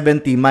than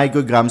 70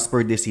 micrograms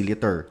per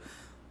deciliter.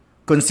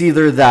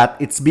 Consider that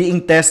it's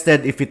being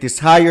tested if it is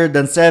higher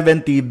than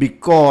 70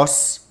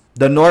 because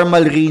the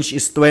normal range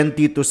is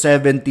 20 to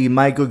 70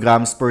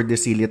 micrograms per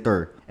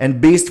deciliter.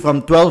 And based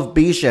from 12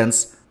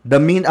 patients, the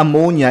mean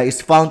ammonia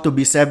is found to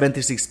be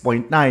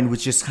 76.9,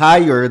 which is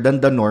higher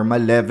than the normal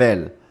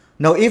level.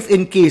 Now, if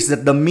in case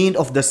that the mean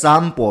of the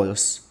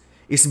samples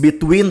is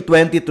between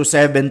 20 to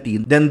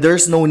 70, then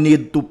there's no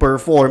need to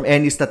perform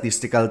any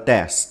statistical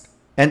test.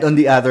 And on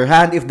the other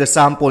hand, if the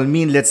sample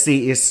mean, let's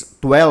say, is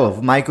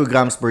 12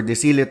 micrograms per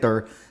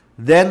deciliter,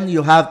 then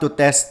you have to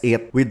test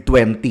it with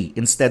 20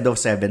 instead of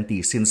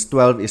 70 since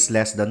 12 is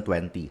less than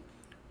 20.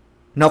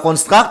 Now,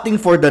 constructing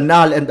for the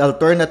null and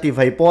alternative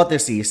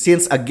hypothesis,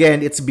 since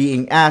again it's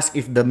being asked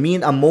if the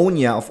mean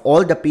ammonia of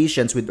all the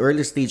patients with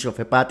early stage of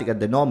hepatic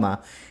adenoma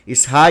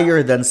is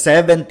higher than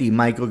 70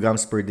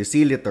 micrograms per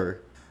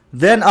deciliter,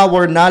 Then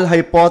our null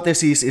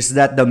hypothesis is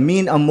that the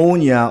mean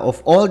ammonia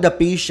of all the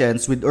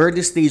patients with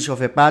early stage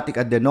of hepatic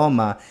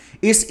adenoma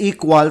is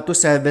equal to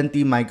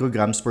 70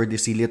 micrograms per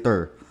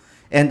deciliter.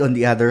 And on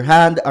the other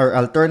hand, our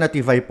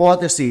alternative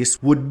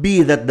hypothesis would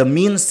be that the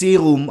mean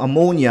serum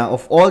ammonia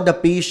of all the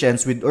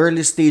patients with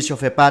early stage of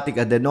hepatic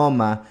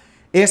adenoma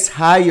is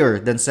higher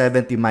than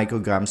 70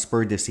 micrograms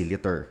per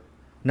deciliter.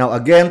 Now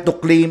again, to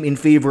claim in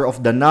favor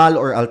of the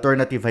null or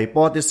alternative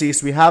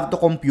hypothesis, we have to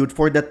compute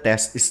for the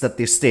test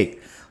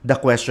statistic. The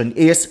question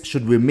is,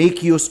 should we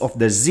make use of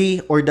the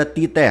Z or the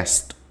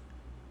t-test?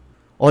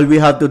 All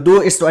we have to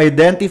do is to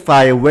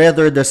identify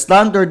whether the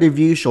standard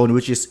deviation,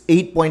 which is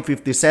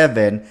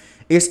 8.57,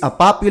 is a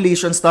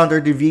population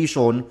standard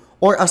deviation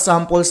or a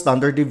sample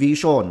standard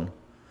deviation.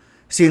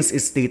 Since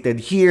it's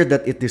stated here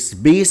that it is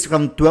based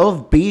from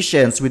 12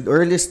 patients with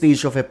early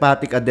stage of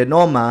hepatic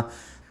adenoma,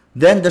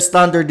 then the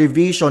standard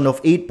deviation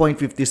of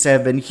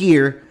 8.57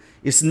 here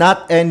is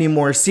not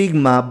anymore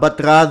sigma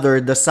but rather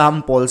the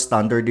sample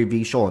standard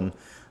deviation.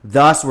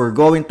 Thus, we're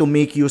going to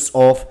make use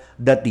of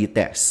the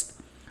t-test.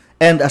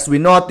 And as we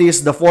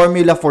notice, the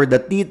formula for the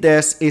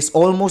t-test is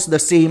almost the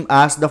same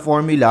as the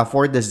formula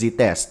for the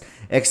z-test,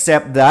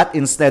 except that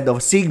instead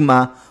of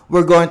sigma,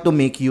 we're going to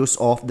make use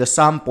of the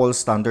sample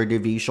standard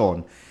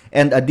deviation.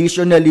 And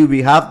additionally,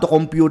 we have to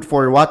compute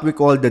for what we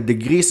call the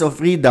degrees of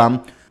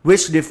freedom,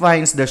 which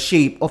defines the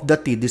shape of the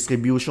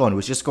t-distribution,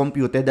 which is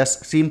computed as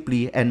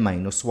simply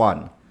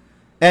n-1.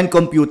 And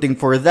computing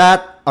for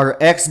that, our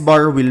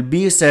x-bar will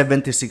be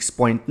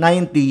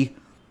 76.90,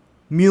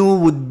 mu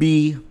would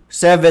be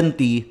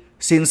 70,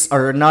 since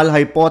our null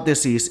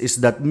hypothesis is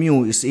that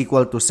mu is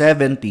equal to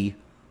 70,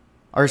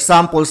 our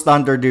sample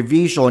standard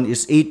deviation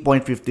is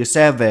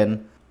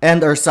 8.57,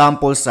 and our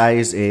sample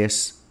size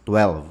is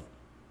 12.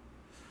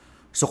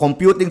 So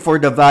computing for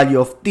the value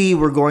of t,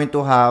 we're going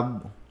to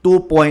have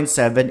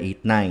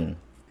 2.789.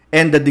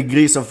 And the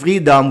degrees of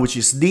freedom, which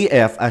is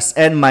df as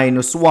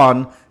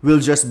n-1, will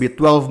just be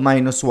 12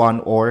 minus 1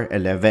 or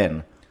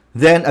 11.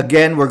 Then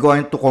again, we're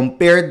going to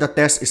compare the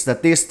test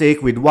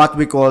statistic with what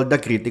we call the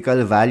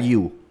critical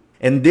value.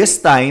 And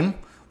this time,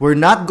 we're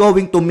not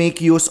going to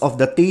make use of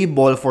the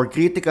table for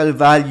critical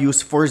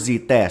values for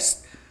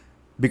z-test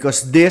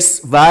because these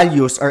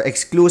values are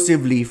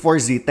exclusively for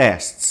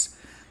z-tests.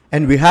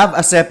 And we have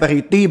a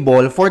separate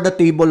table for the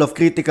table of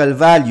critical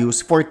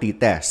values for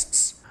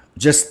t-tests.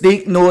 Just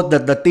take note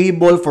that the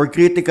table for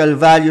critical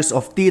values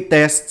of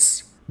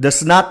t-tests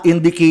does not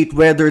indicate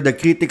whether the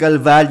critical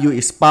value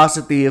is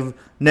positive,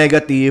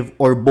 negative,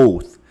 or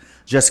both.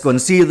 Just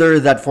consider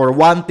that for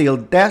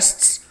one-tailed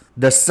tests,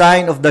 the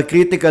sign of the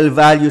critical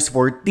values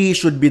for t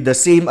should be the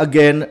same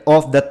again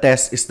of the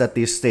test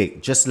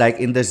statistic, just like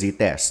in the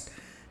z-test.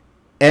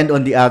 And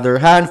on the other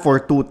hand, for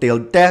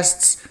two-tailed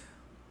tests,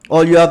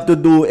 all you have to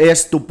do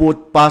is to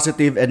put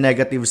positive and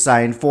negative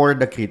sign for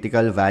the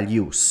critical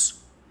values.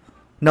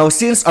 Now,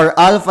 since our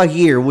alpha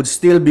here would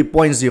still be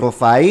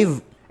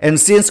 0.05, and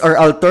since our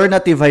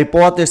alternative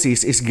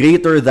hypothesis is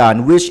greater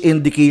than, which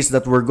indicates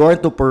that we're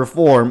going to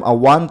perform a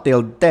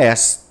one-tailed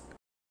test,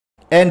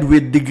 and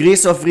with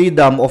degrees of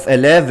freedom of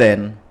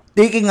 11,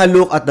 taking a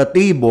look at the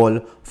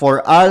table for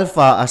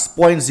alpha as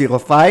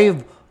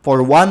 0.05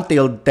 for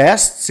one-tailed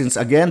test, since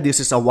again this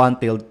is a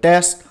one-tailed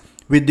test,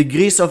 with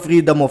degrees of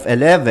freedom of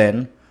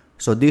 11,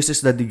 so this is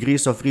the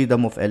degrees of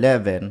freedom of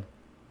 11,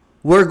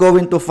 we're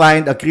going to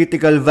find a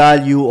critical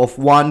value of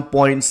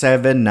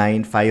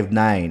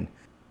 1.7959.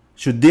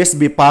 Should this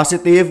be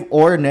positive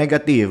or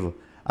negative?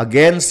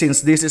 Again,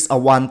 since this is a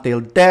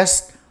one-tailed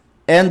test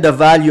and the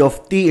value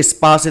of t is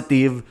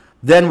positive,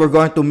 then we're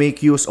going to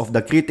make use of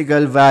the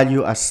critical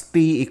value as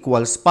t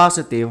equals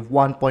positive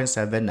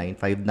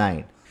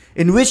 1.7959,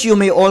 in which you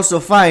may also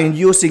find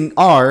using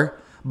r.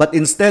 But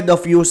instead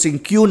of using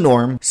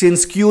Q-norm,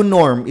 since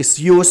Q-norm is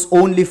used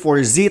only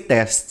for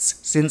z-tests,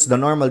 since the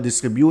normal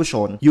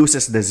distribution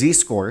uses the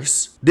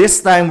z-scores,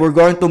 this time we're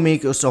going to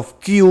make use of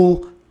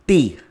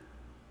QT.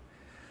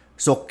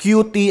 So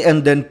QT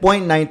and then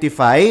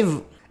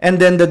 0.95, and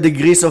then the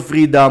degrees of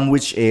freedom,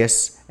 which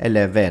is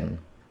 11.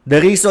 The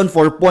reason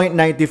for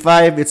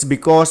 0.95 is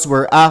because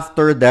we're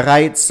after the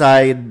right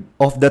side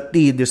of the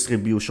t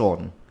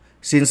distribution.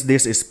 Since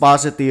this is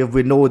positive,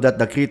 we know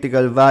that the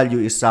critical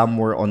value is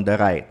somewhere on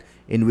the right,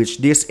 in which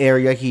this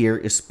area here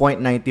is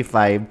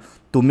 0.95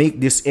 to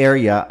make this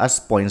area as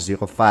 0.05.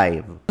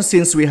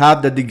 Since we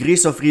have the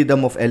degrees of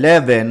freedom of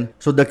 11,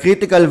 so the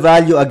critical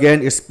value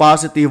again is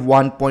positive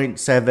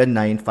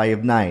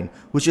 1.7959,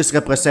 which is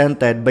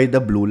represented by the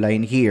blue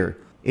line here,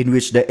 in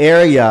which the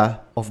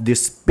area of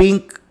this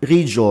pink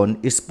region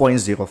is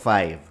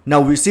 0.05.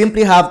 Now, we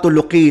simply have to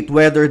locate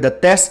whether the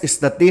test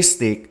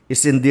statistic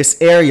is in this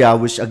area,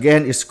 which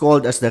again is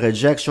called as the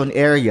rejection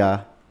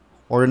area,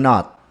 or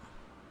not.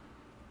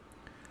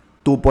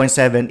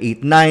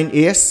 2.789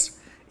 is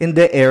in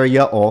the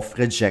area of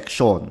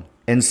rejection.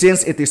 And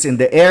since it is in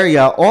the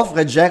area of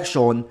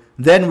rejection,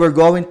 then we're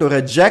going to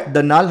reject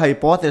the null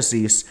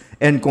hypothesis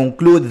and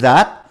conclude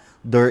that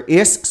there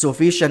is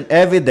sufficient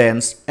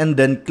evidence and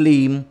then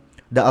claim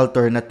the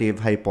alternative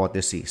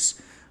hypothesis.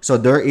 So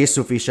there is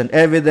sufficient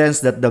evidence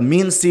that the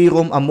mean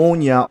serum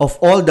ammonia of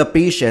all the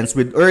patients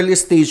with early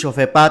stage of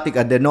hepatic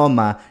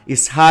adenoma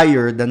is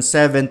higher than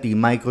 70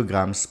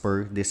 micrograms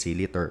per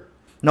deciliter.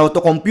 Now,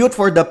 to compute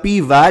for the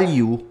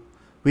p-value,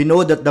 we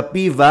know that the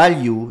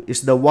p-value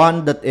is the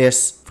one that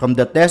is from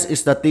the test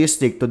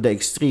statistic to the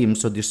extreme,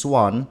 so this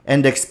one,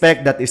 and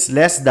expect that is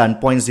less than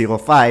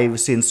 0.05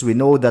 since we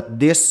know that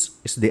this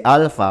is the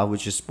alpha,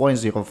 which is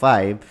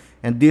 0.05,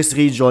 and this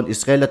region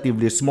is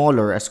relatively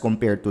smaller as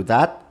compared to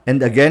that.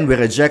 And again, we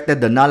rejected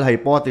the null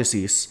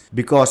hypothesis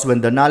because when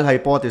the null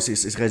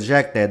hypothesis is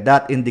rejected,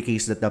 that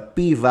indicates that the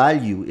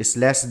p-value is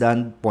less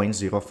than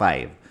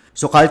 0.05.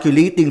 So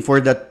calculating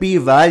for that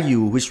p-value,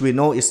 which we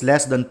know is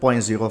less than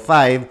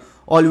 0.05,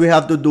 all we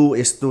have to do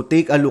is to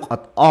take a look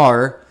at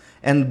R,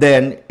 and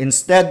then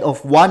instead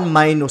of 1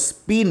 minus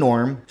p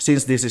norm,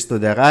 since this is to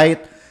the right,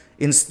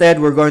 instead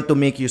we're going to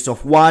make use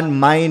of 1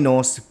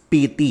 minus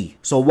pt.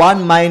 So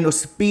 1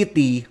 minus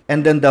pt,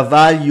 and then the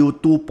value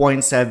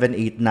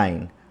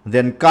 2.789.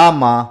 Then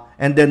comma,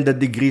 and then the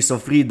degrees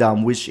of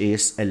freedom, which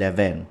is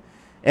 11.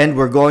 And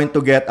we're going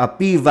to get a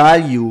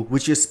p-value,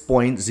 which is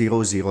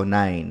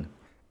 0.009.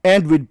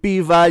 And with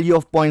p-value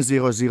of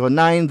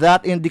 0.009,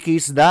 that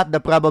indicates that the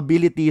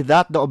probability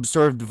that the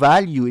observed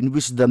value in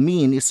which the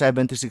mean is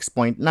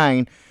 76.9,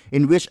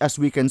 in which as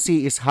we can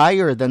see is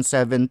higher than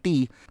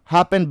 70,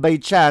 happened by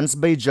chance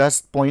by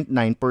just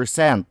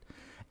 0.9%.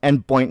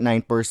 And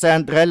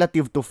 0.9%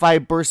 relative to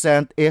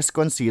 5% is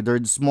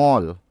considered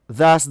small.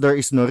 Thus, there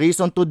is no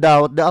reason to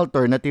doubt the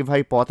alternative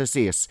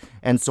hypothesis,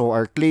 and so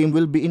our claim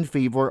will be in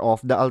favor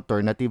of the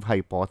alternative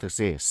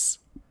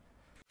hypothesis.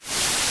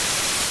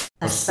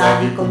 A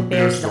study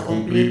compares the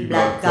complete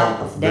blood count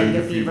of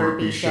dengue fever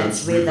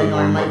patients with the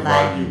normal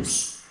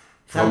values.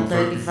 From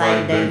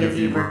 35 dengue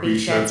fever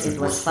patients, it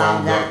was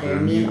found that their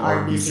mean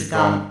RBC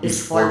count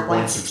is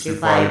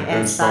 4.65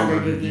 and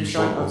standard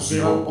deviation of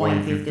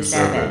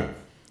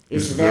 0.57.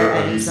 Is there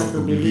a reason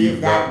to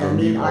believe that the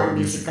mean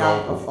RBC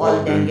count of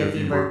all dengue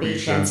fever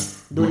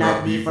patients do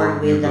not differ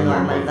with the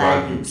normal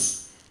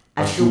values?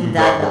 Assume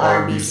that the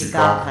RBC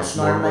count has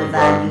normal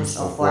values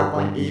of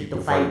 4.8 to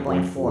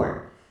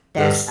 5.4.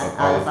 Test at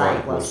alpha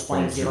equals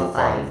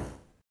 0.05.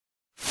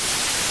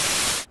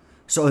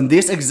 So in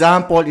this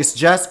example, it's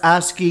just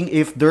asking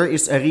if there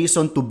is a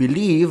reason to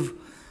believe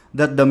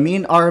that the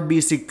mean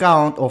RBC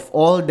count of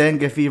all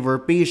dengue fever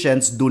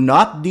patients do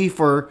not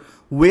differ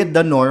with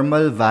the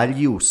normal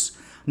values.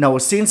 Now,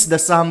 since the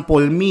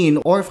sample mean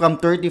or from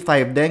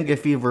 35 dengue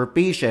fever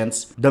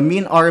patients, the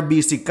mean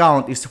RBC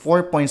count is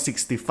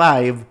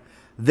 4.65,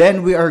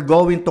 then we are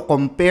going to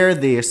compare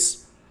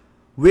this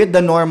with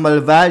the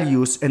normal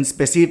values and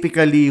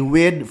specifically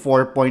with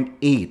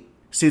 4.8,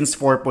 since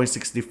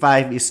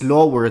 4.65 is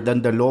lower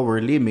than the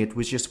lower limit,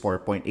 which is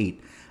 4.8.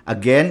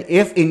 Again,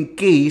 if in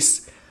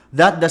case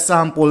that the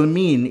sample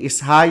mean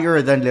is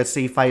higher than, let's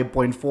say,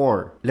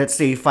 5.4, let's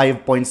say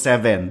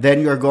 5.7,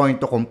 then you're going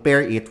to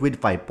compare it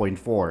with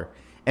 5.4.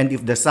 And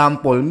if the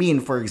sample mean,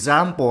 for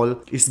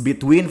example, is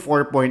between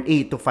 4.8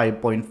 to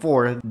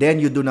 5.4, then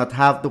you do not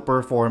have to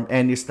perform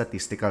any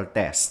statistical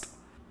test.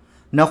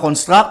 Now,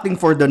 constructing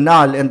for the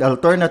null and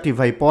alternative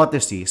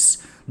hypothesis,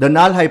 the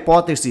null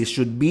hypothesis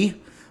should be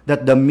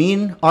that the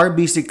mean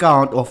RBC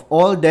count of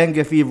all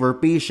dengue fever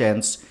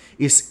patients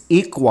is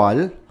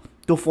equal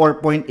to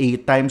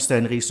 4.8 times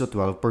 10 raised to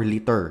 12 per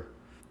liter.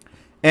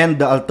 And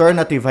the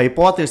alternative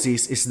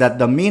hypothesis is that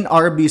the mean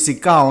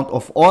RBC count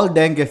of all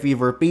dengue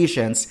fever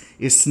patients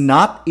is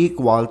not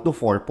equal to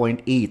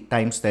 4.8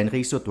 times 10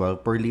 raised to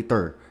 12 per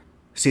liter.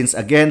 Since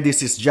again,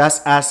 this is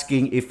just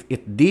asking if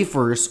it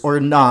differs or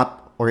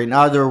not, or in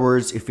other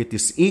words, if it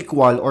is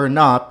equal or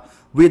not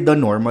with the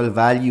normal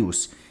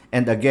values.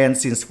 And again,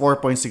 since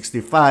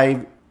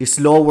 4.65 is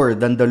lower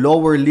than the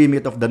lower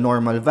limit of the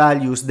normal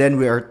values,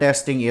 then we are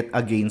testing it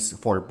against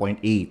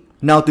 4.8.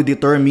 Now, to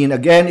determine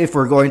again if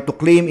we're going to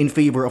claim in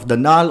favor of the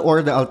null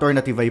or the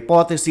alternative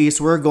hypothesis,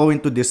 we're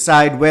going to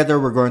decide whether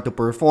we're going to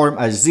perform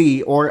a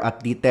Z or a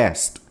T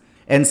test.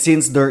 And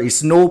since there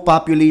is no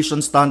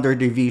population standard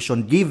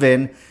deviation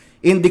given,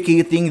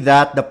 indicating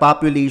that the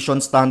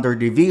population standard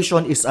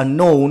deviation is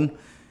unknown,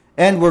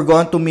 and we're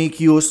going to make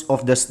use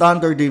of the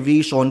standard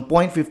deviation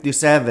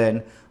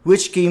 0.57,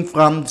 which came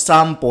from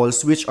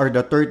samples which are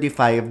the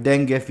 35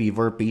 dengue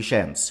fever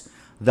patients.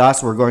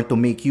 Thus, we're going to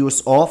make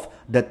use of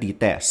the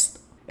t-test.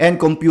 And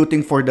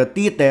computing for the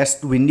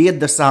t-test, we need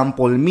the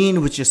sample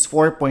mean, which is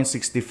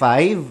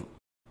 4.65,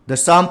 the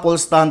sample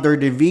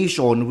standard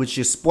deviation, which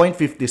is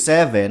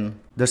 0.57,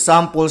 the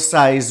sample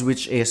size,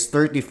 which is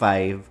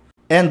 35,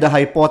 and the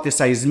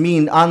hypothesized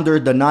mean under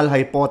the null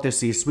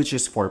hypothesis, which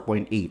is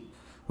 4.8.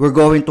 We're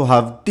going to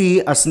have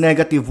t as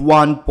negative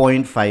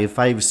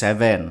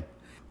 1.557.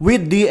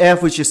 With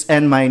df, which is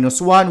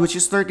n-1, which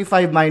is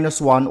 35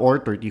 minus 1 or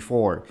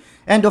 34.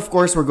 And of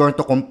course, we're going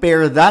to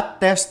compare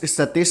that test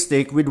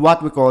statistic with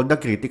what we call the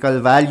critical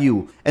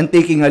value. And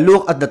taking a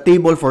look at the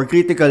table for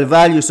critical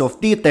values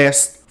of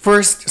t-test,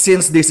 first,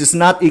 since this is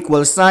not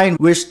equal sign,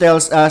 which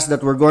tells us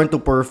that we're going to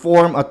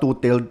perform a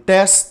two-tailed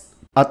test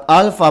at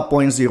alpha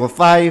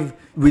 0.05,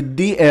 with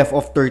df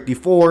of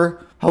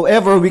 34.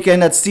 However, we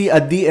cannot see a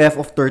df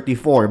of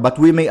 34, but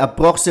we may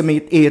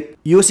approximate it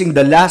using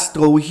the last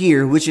row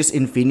here, which is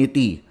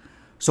infinity.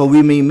 So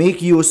we may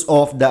make use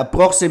of the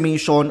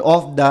approximation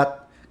of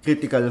that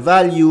critical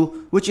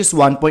value, which is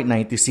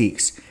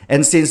 1.96.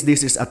 And since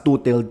this is a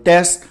two-tailed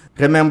test,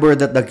 remember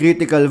that the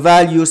critical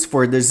values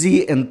for the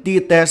z and t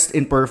test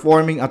in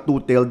performing a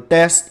two-tailed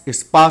test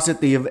is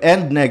positive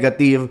and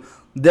negative.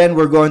 Then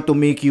we're going to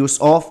make use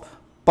of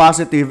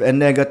positive and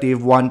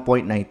negative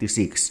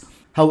 1.96.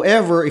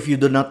 However, if you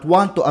do not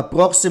want to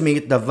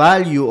approximate the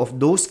value of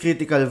those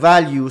critical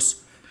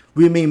values,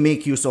 we may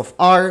make use of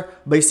r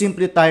by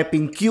simply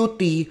typing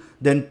qt,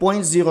 then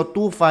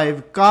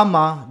 0.025,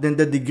 comma, then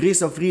the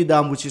degrees of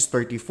freedom, which is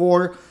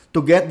 34,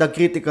 to get the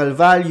critical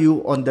value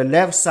on the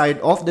left side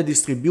of the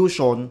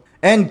distribution,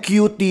 and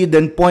qt,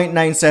 then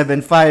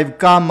 0.975,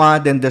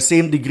 comma, then the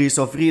same degrees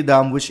of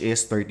freedom, which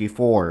is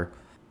 34.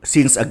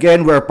 Since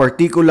again, we're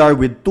particular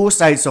with two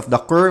sides of the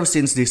curve,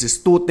 since this is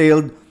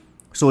two-tailed,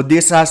 so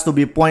this has to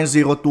be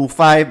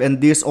 0.025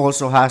 and this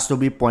also has to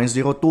be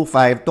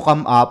 0.025 to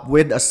come up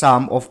with a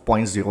sum of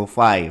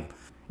 0.05.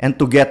 And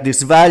to get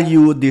this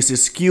value, this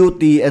is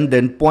qt and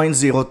then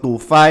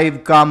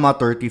 0.025, comma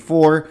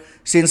 34,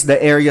 since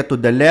the area to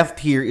the left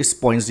here is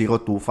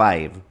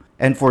 0.025.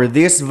 And for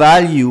this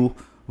value,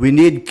 we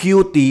need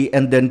qt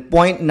and then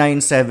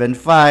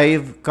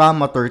 0.975,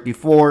 comma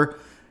 34.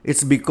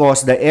 It's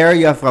because the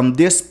area from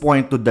this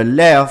point to the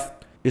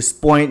left is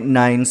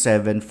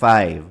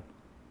 0.975.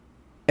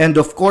 And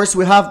of course,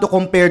 we have to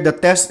compare the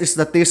test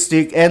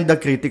statistic and the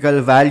critical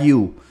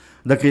value.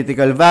 The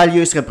critical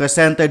value is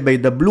represented by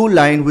the blue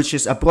line, which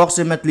is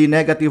approximately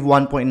negative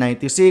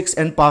 1.96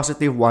 and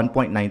positive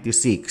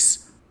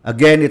 1.96.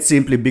 Again, it's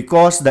simply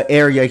because the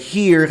area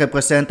here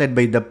represented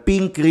by the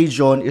pink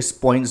region is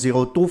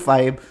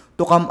 0.025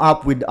 to come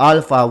up with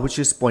alpha, which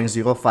is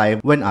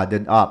 0.05 when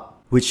added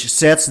up, which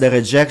sets the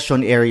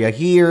rejection area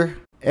here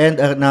and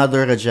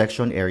another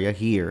rejection area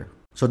here.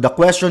 So the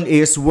question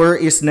is, where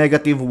is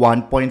negative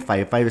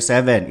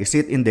 1.557? Is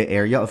it in the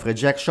area of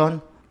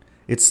rejection?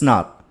 It's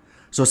not.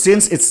 So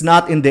since it's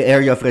not in the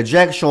area of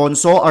rejection,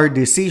 so our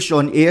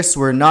decision is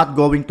we're not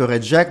going to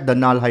reject the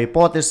null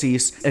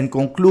hypothesis and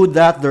conclude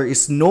that there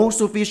is no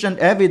sufficient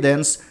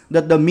evidence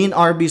that the mean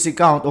RBC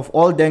count of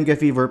all dengue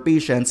fever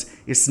patients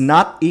is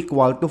not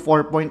equal to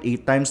 4.8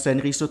 times 10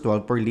 raised to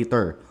 12 per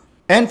liter.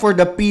 And for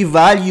the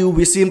p-value,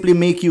 we simply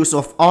make use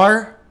of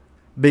r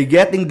by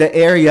getting the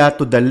area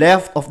to the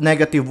left of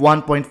negative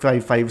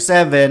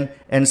 1.557,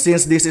 and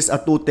since this is a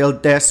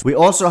two-tailed test, we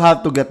also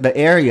have to get the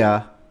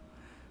area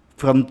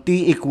from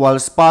t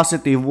equals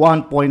positive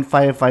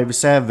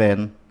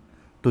 1.557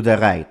 to the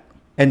right.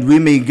 And we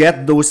may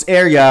get those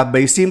area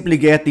by simply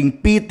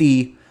getting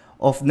pt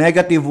of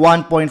negative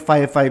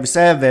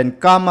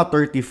 1.557, comma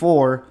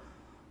 34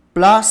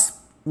 plus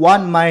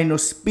 1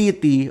 minus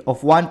pt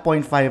of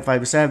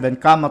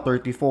 1.557, comma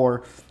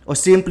 34, or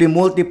simply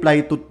multiply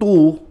to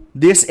 2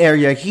 this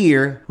area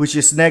here, which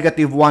is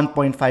negative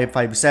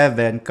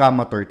 1.557,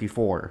 comma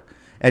 34.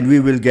 And we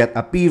will get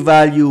a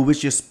p-value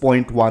which is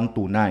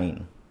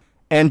 0.129.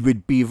 And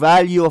with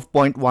p-value of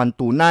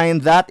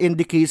 0.129, that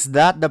indicates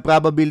that the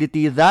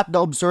probability that the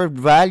observed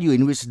value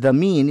in which the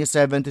mean is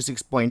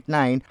 76.9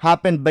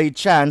 happened by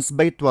chance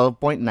by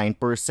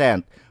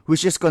 12.9%,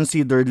 which is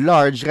considered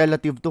large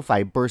relative to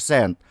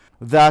 5%.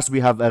 Thus, we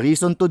have a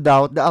reason to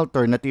doubt the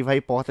alternative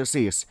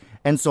hypothesis,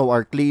 and so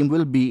our claim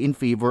will be in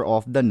favor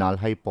of the null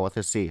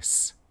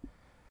hypothesis.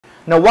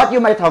 Now, what you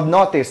might have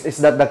noticed is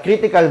that the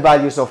critical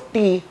values of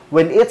t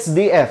when its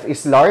df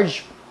is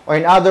large, or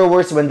in other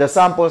words, when the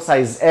sample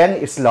size n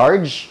is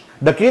large,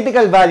 the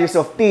critical values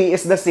of t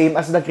is the same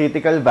as the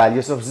critical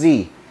values of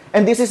z.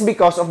 And this is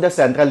because of the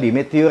central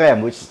limit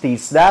theorem, which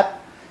states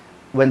that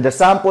when the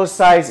sample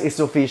size is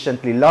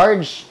sufficiently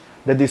large,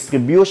 the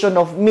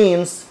distribution of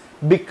means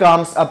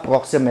becomes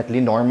approximately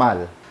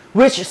normal.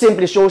 Which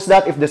simply shows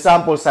that if the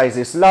sample size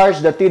is large,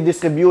 the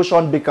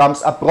t-distribution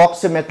becomes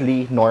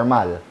approximately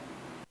normal.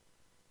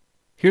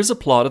 Here's a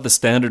plot of the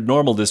standard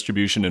normal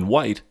distribution in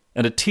white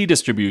and a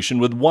t-distribution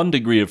with 1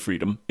 degree of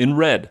freedom in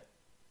red.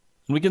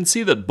 And we can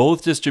see that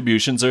both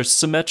distributions are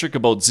symmetric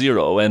about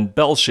 0 and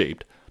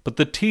bell-shaped, but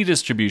the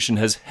t-distribution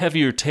has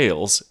heavier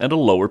tails and a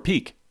lower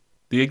peak.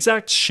 The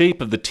exact shape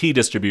of the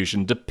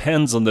t-distribution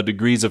depends on the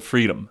degrees of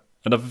freedom.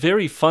 And a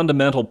very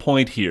fundamental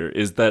point here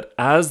is that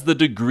as the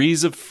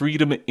degrees of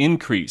freedom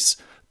increase,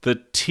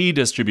 the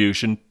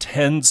t-distribution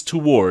tends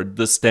toward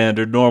the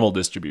standard normal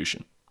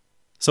distribution.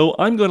 So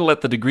I'm going to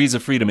let the degrees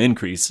of freedom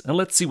increase, and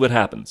let's see what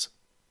happens.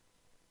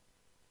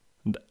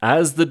 And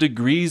as the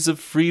degrees of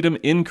freedom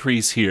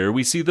increase here,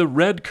 we see the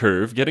red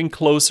curve getting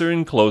closer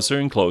and closer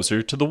and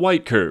closer to the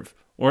white curve.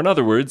 Or in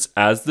other words,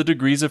 as the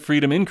degrees of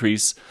freedom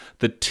increase,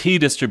 the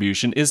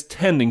t-distribution is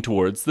tending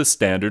towards the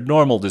standard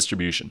normal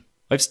distribution.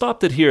 I've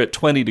stopped it here at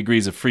 20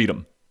 degrees of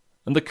freedom,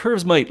 and the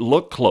curves might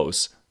look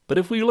close, but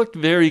if we looked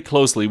very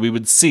closely, we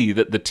would see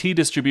that the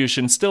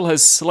t-distribution still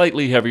has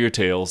slightly heavier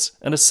tails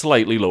and a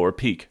slightly lower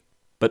peak.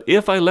 But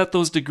if I let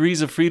those degrees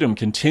of freedom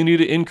continue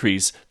to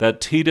increase, that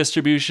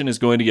t-distribution is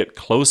going to get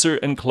closer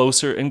and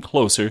closer and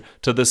closer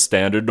to the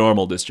standard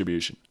normal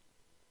distribution.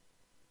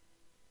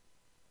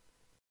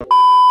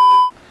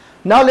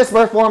 Now let's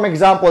perform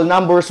example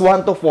numbers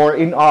 1 to 4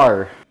 in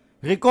R.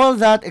 Recall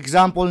that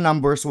example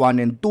numbers 1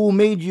 and 2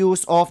 made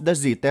use of the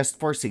z-test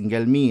for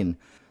single mean,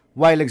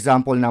 while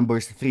example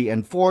numbers 3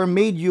 and 4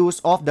 made use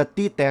of the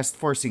t-test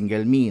for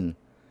single mean.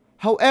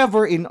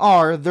 However, in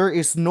R, there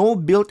is no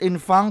built-in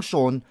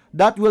function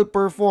that will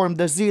perform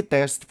the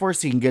z-test for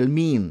single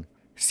mean.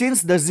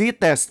 Since the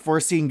z-test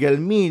for single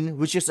mean,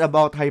 which is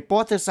about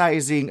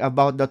hypothesizing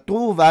about the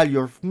true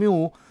value of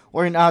mu,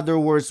 or in other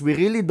words, we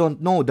really don't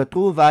know the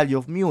true value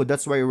of mu,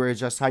 that's why we're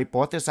just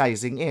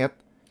hypothesizing it.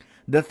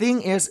 The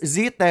thing is,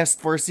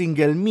 z-test for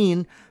single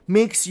mean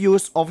makes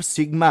use of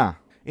sigma,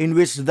 in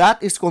which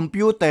that is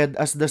computed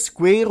as the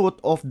square root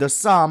of the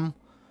sum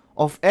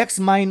of x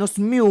minus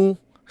mu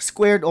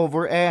squared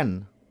over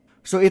n.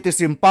 So it is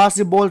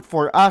impossible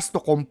for us to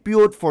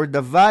compute for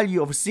the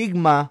value of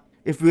sigma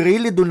if we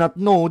really do not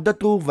know the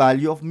true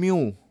value of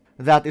mu.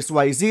 That is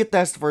why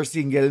z-test for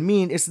single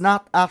mean is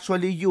not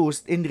actually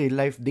used in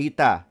real-life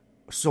data.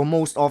 So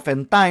most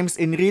oftentimes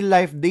in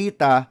real-life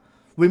data,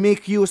 we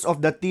make use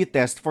of the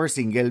t-test for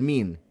single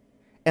mean.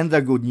 And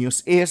the good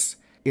news is,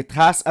 it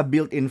has a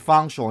built-in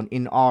function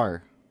in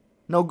R.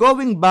 Now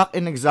going back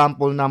in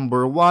example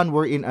number 1,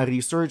 wherein a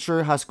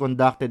researcher has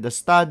conducted a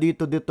study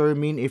to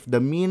determine if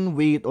the mean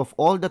weight of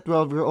all the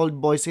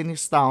 12-year-old boys in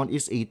his town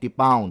is 80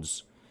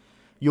 pounds.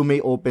 You may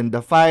open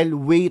the file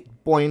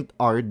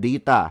weight.r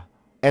data.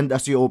 And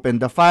as you open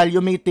the file, you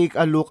may take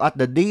a look at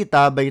the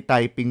data by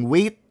typing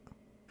weight.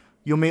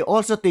 You may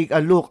also take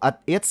a look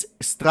at its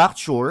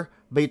structure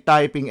by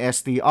typing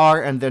str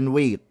and then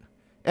weight.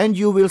 And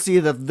you will see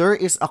that there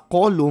is a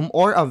column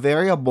or a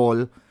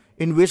variable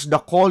in which the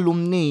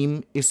column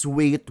name is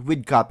weight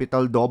with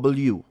capital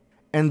W.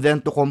 And then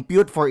to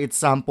compute for its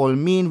sample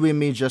mean, we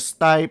may just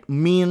type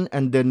mean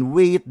and then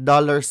weight,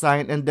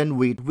 $sign, and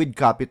then weight with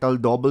capital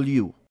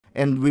W.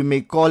 And we may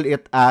call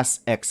it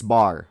as x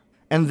bar.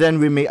 And then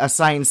we may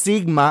assign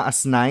sigma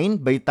as 9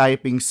 by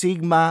typing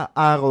sigma,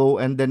 arrow,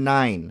 and then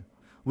 9.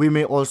 We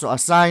may also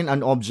assign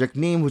an object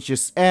name which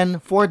is n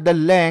for the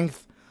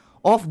length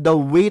of the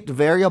weight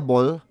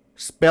variable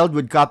spelled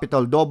with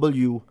capital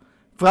W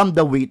from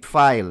the weight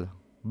file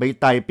by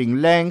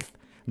typing length,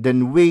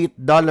 then weight,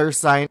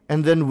 $sign,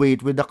 and then weight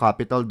with the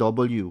capital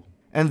W.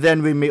 And then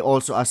we may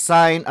also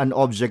assign an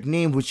object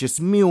name which is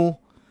mu,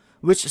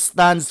 which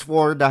stands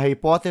for the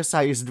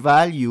hypothesized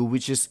value,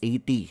 which is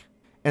 80.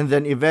 And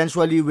then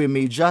eventually we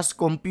may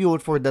just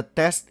compute for the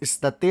test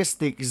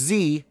statistic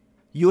z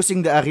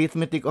using the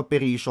arithmetic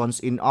operations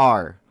in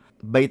R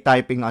by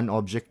typing an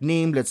object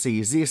name, let's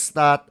say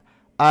zstat,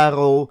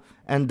 arrow,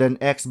 and then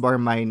x bar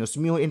minus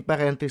mu in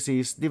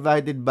parentheses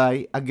divided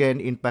by,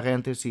 again in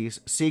parentheses,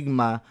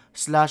 sigma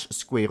slash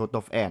square root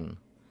of n.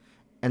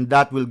 And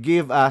that will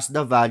give us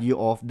the value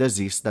of the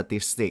z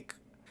statistic.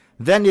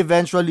 Then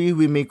eventually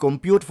we may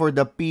compute for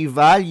the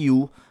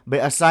p-value by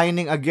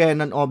assigning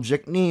again an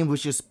object name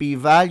which is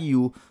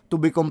p-value to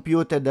be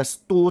computed as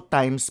 2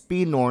 times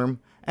p-norm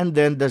and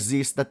then the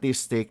z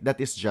statistic that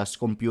is just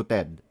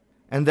computed.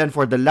 And then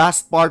for the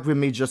last part, we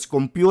may just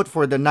compute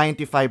for the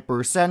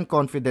 95%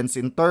 confidence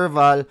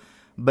interval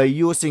by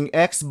using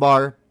x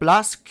bar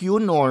plus q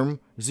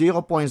norm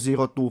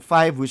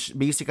 0.025, which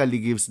basically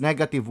gives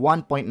negative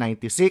 1.96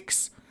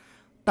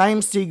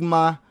 times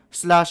sigma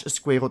slash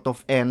square root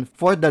of n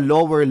for the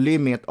lower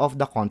limit of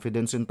the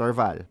confidence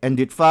interval. And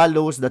it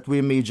follows that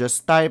we may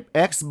just type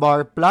x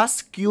bar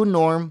plus q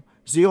norm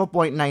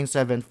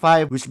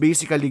 0.975, which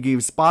basically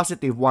gives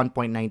positive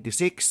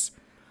 1.96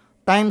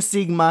 times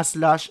sigma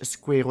slash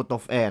square root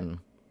of n.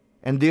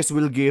 And this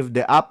will give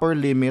the upper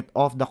limit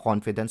of the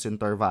confidence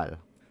interval.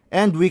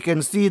 And we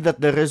can see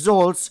that the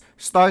results,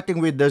 starting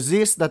with the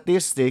z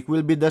statistic,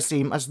 will be the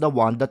same as the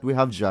one that we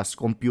have just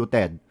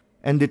computed.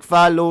 And it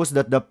follows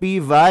that the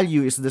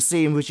p-value is the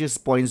same, which is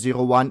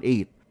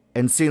 0.018.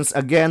 And since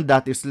again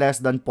that is less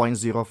than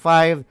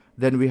 0.05,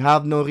 then we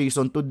have no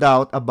reason to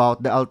doubt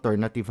about the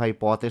alternative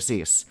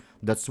hypothesis.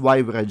 That's why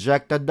we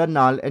rejected the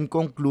null and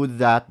conclude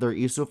that there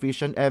is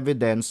sufficient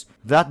evidence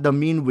that the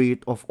mean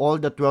weight of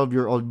all the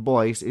 12-year-old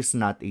boys is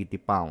not 80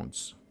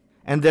 pounds.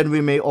 And then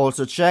we may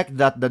also check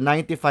that the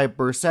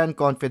 95%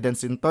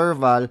 confidence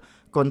interval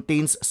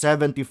contains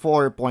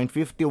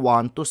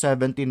 74.51 to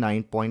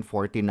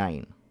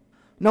 79.49.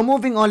 Now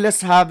moving on,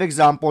 let's have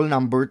example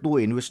number 2,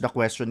 in which the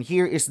question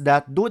here is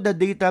that do the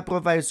data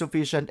provide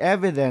sufficient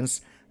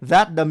evidence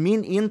that the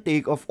mean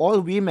intake of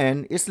all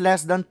women is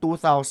less than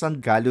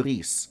 2,000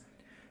 calories?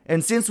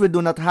 And since we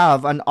do not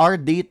have an R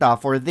data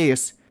for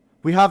this,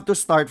 we have to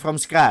start from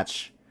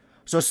scratch.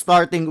 So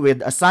starting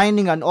with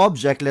assigning an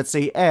object, let's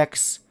say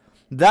x,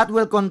 that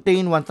will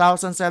contain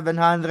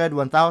 1,700,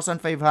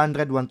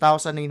 1,500,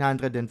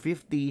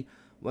 1,950,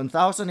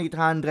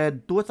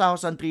 1,800,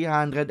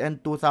 2,300,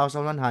 and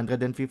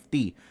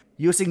 2,150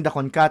 using the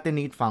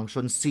concatenate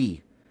function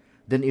c.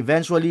 Then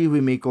eventually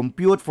we may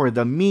compute for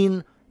the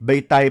mean, by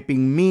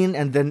typing mean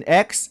and then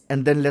x,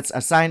 and then let's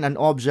assign an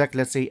object,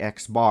 let's say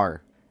x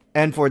bar.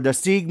 And for the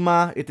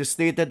sigma, it is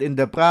stated in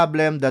the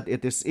problem that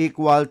it is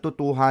equal to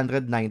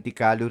 290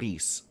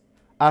 calories.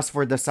 As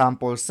for the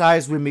sample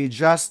size, we may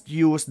just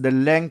use the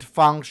length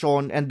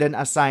function and then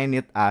assign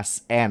it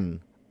as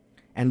n.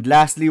 And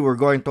lastly, we're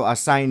going to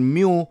assign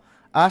mu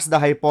as the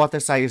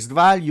hypothesized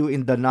value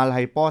in the null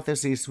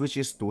hypothesis, which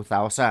is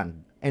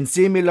 2000. And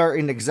similar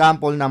in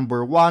example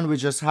number 1, we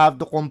just have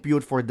to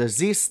compute for the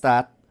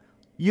z-stat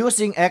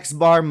using x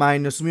bar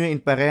minus mu in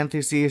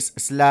parentheses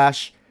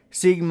slash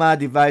sigma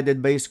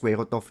divided by square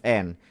root of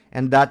n.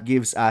 And that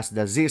gives us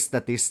the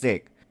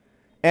z-statistic.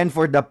 And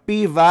for the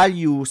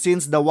p-value,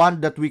 since the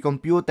one that we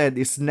computed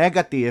is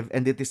negative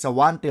and it is a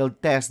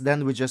one-tailed test,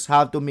 then we just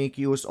have to make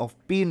use of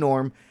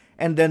p-norm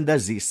and then the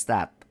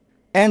z-stat.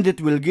 And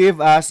it will give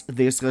us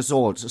these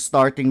results,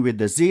 starting with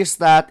the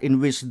z-stat, in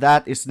which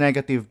that is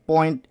negative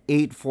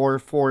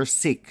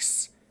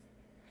 0.8446.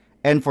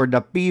 And for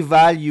the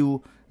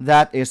p-value,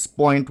 that is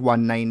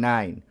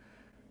 0.199.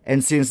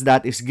 And since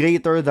that is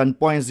greater than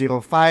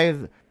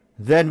 0.05,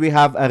 then we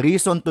have a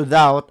reason to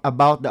doubt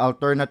about the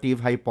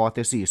alternative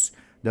hypothesis.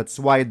 That's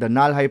why the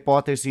null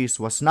hypothesis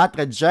was not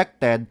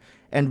rejected,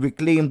 and we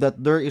claim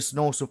that there is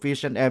no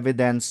sufficient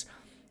evidence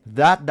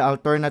that the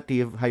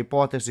alternative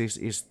hypothesis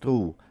is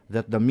true,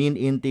 that the mean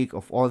intake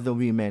of all the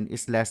women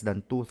is less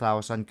than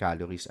 2,000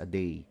 calories a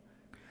day.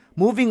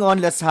 Moving on,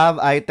 let's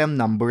have item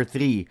number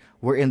 3,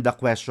 wherein the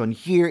question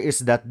here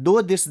is that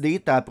do this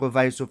data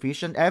provide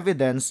sufficient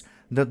evidence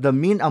that the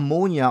mean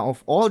ammonia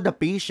of all the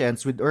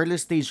patients with early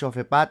stage of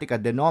hepatic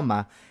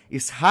adenoma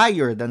is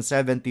higher than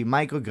 70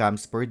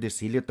 micrograms per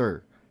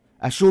deciliter.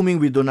 Assuming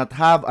we do not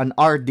have an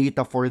R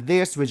data for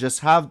this, we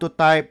just have to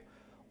type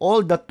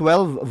all the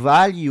 12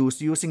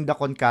 values using the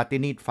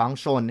concatenate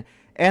function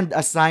and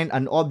assign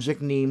an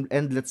object name,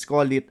 and let's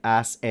call it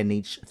as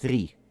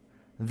NH3.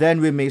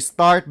 Then we may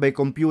start by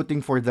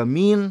computing for the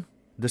mean,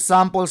 the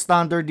sample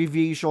standard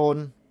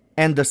deviation,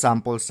 and the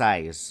sample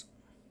size.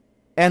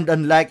 And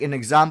unlike in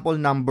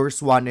example numbers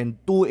 1 and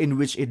 2, in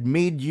which it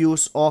made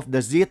use of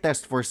the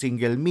z-test for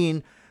single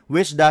mean,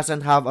 which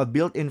doesn't have a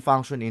built-in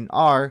function in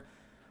R,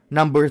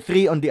 number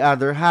 3 on the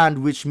other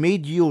hand, which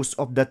made use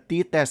of the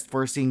t-test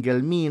for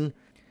single mean,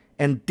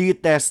 and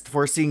t-test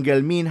for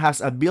single mean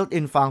has a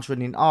built-in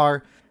function in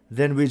R,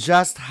 then we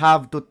just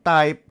have to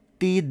type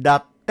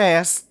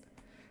t.test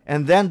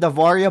and then the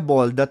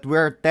variable that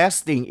we're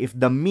testing if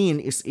the mean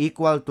is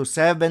equal to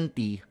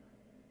 70,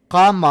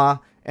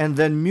 comma, and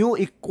then mu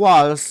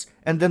equals,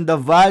 and then the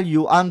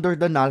value under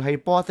the null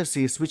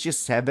hypothesis, which is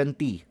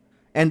 70.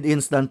 And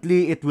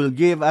instantly, it will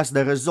give us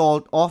the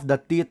result of the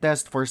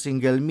t-test for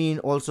single mean,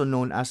 also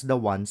known as the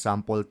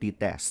one-sample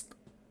t-test.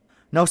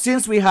 Now,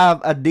 since we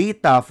have a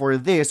data for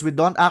this, we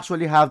don't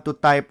actually have to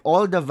type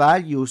all the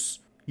values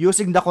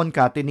using the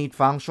concatenate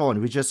function.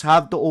 We just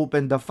have to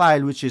open the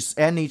file, which is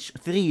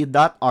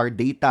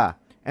nh3.rdata.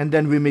 And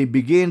then we may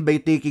begin by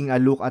taking a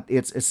look at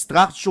its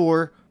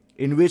structure,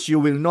 in which you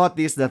will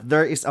notice that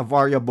there is a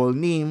variable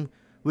name,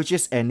 which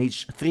is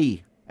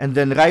nh3. And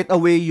then right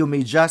away, you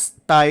may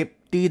just type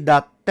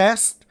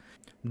t.test,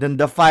 then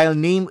the file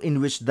name in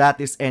which that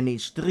is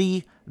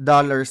nh3,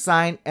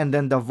 $, and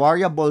then the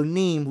variable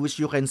name which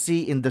you can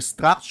see in the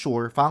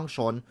structure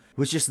function,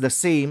 which is the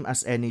same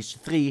as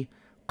nh3,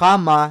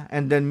 comma,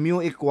 and then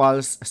mu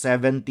equals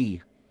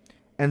 70.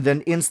 And then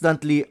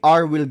instantly,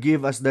 R will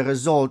give us the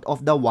result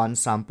of the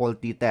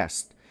one-sample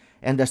t-test.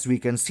 And as we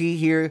can see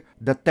here,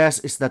 the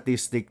test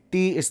statistic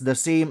t is the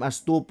same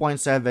as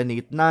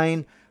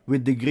 2.789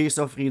 with degrees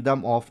of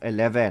freedom of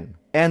 11.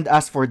 And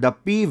as for the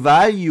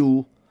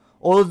p-value,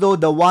 although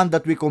the one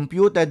that we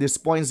computed is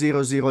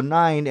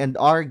 0.009 and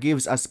R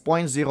gives us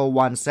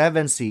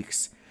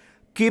 0.0176,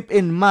 keep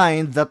in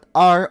mind that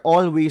R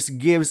always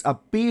gives a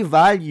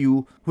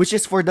p-value which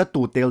is for the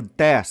two-tailed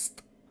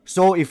test.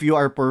 So if you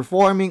are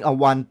performing a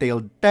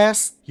one-tailed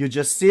test, you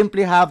just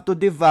simply have to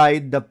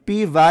divide the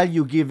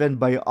p-value given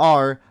by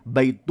R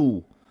by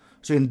 2.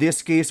 So in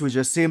this case, we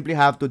just simply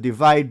have to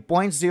divide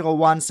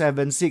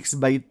 0.0176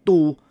 by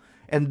 2,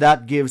 and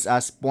that gives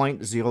us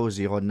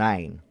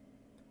 0.009.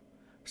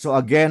 So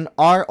again,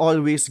 R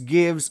always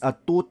gives a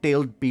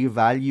two-tailed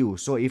p-value.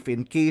 So if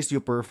in case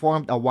you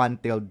performed a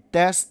one-tailed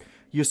test,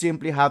 you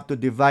simply have to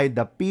divide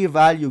the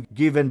p-value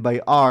given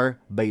by R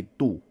by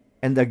 2.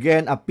 And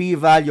again, a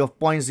p-value of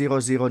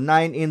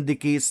 0.009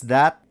 indicates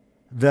that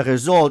the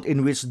result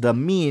in which the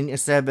mean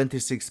is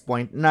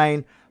 76.9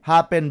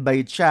 happened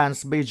by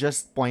chance by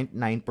just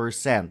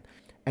 0.9%.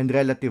 And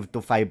relative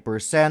to 5%,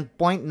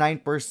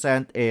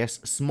 0.9% is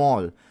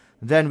small.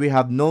 Then we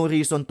have no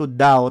reason to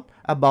doubt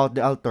about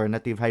the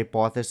alternative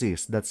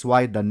hypothesis. That's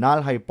why the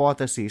null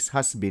hypothesis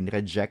has been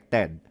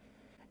rejected.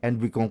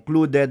 And we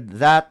concluded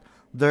that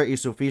there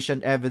is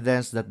sufficient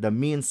evidence that the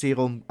mean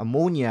serum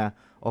ammonia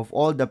of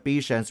all the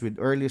patients with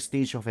early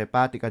stage of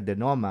hepatic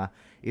adenoma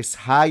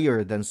is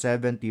higher than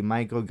 70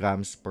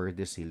 micrograms per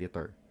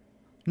deciliter.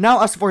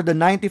 Now, as for the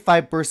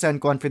 95%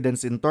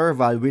 confidence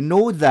interval, we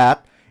know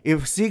that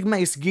if sigma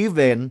is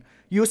given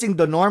using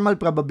the normal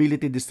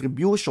probability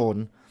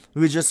distribution,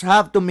 we just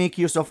have to make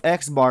use of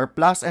x bar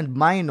plus and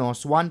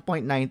minus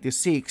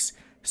 1.96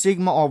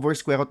 sigma over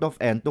square root of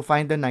n to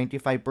find the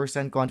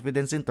 95%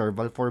 confidence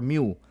interval for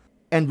mu.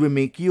 And we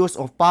make use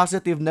of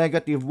positive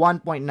negative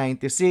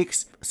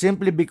 1.96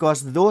 simply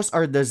because those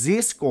are the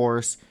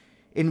z-scores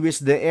in which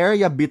the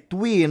area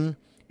between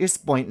is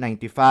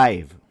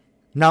 0.95.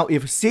 Now,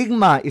 if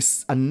sigma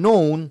is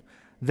unknown,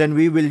 then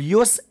we will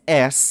use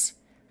S,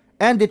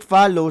 and it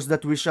follows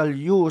that we shall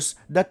use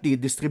the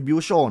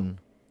t-distribution.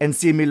 And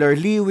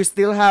similarly, we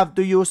still have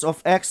to use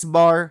of x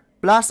bar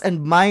plus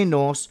and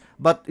minus,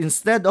 but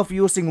instead of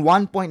using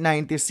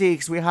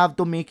 1.96, we have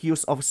to make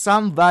use of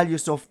some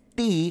values of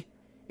t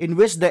in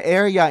which the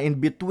area in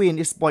between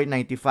is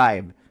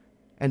 0.95,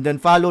 and then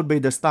followed by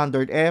the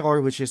standard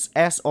error, which is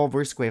s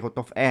over square root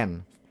of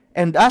n.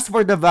 And as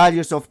for the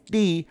values of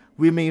t,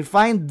 we may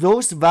find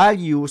those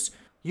values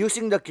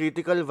using the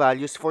critical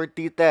values for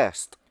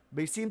t-test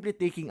by simply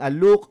taking a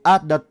look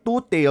at the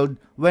two-tailed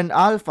when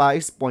alpha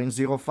is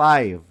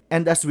 0.05.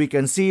 And as we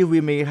can see,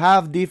 we may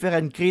have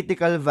different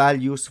critical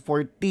values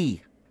for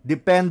t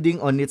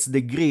depending on its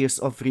degrees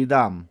of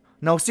freedom.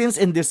 Now, since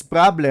in this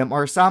problem,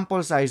 our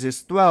sample size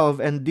is 12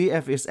 and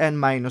df is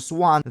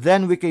n-1,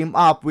 then we came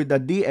up with a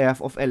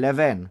df of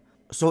 11.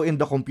 So in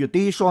the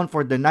computation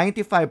for the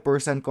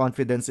 95%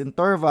 confidence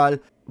interval,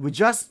 we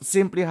just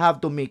simply have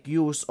to make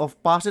use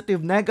of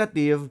positive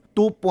negative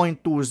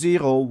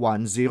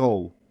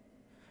 2.2010.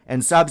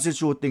 And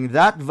substituting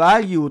that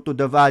value to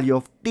the value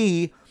of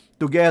t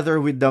together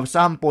with the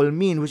sample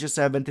mean, which is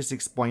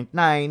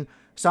 76.9,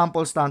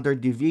 sample standard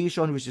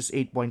deviation, which is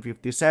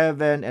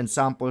 8.57, and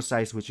sample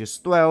size, which is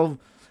 12,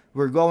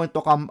 we're going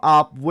to come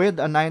up with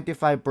a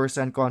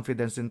 95%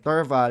 confidence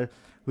interval,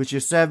 which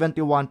is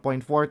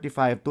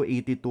 71.45 to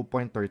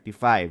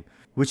 82.35,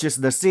 which is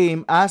the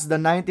same as the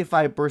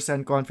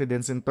 95%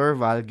 confidence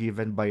interval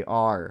given by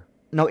R.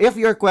 Now, if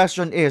your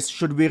question is,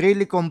 should we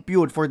really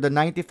compute for the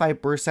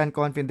 95%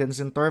 confidence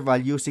interval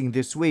using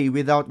this way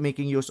without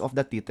making use of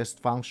the t-test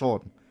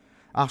function?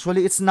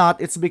 Actually, it's not.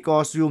 It's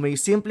because you may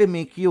simply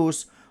make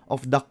use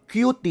of the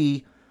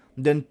qt,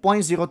 then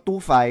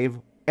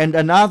 0.025, and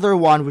another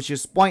one which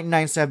is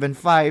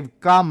 0.975,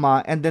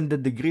 comma, and then the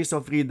degrees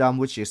of freedom,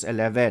 which is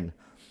 11.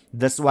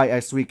 That's why,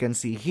 as we can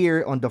see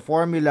here on the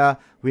formula,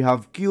 we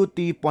have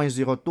qt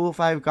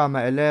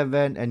 0.025,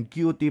 11, and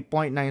qt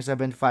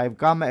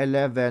 0.975,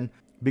 11,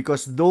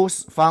 because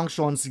those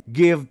functions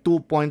give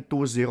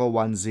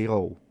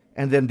 2.2010.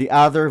 And then the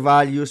other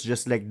values,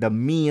 just like the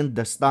mean,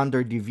 the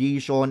standard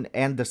deviation,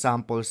 and the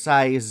sample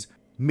size,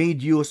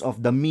 made use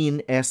of the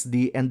mean,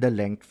 SD, and the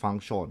length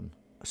function.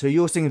 So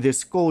using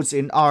these codes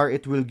in R,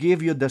 it will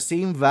give you the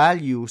same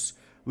values,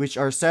 which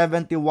are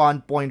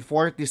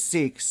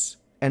 71.46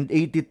 and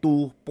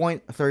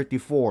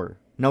 82.34.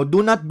 Now,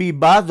 do not be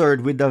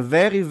bothered with the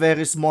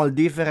very small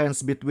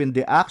difference between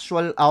the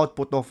actual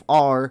output of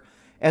R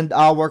and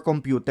our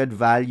computed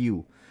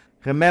value.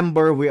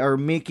 Remember, we are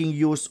making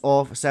use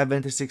of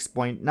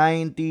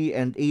 76.90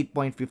 and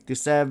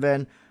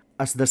 8.57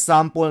 as the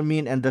sample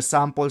mean and the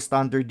sample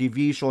standard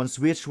deviations,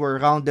 which were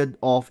rounded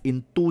off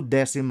in 2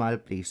 decimal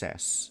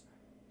places.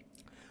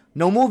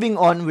 Now, moving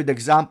on with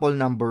example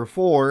number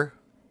 4,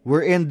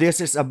 wherein this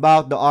is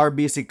about the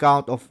RBC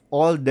count of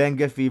all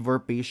dengue fever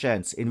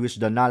patients, in which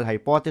the null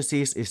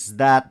hypothesis is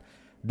that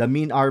the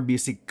mean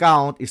RBC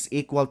count is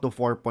equal to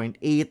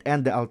 4.8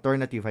 and the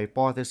alternative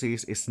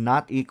hypothesis is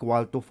not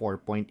equal to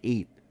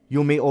 4.8.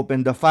 You may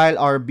open the file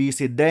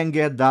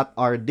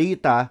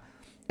rbcdengue.rdata,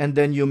 and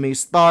then you may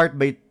start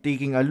by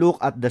taking a look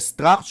at the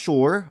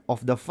structure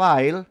of the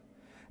file,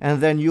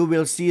 and then you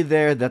will see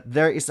there that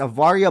there is a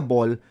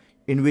variable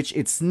in which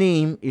its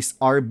name is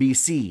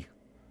RBC.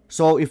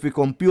 So if we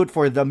compute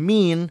for the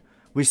mean,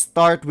 we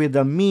start with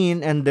the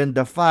mean and then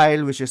the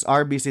file, which is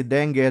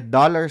rbcdengue,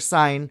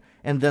 $,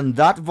 and then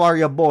that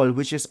variable,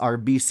 which is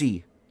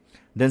RBC.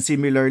 Then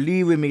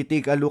similarly, we may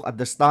take a look at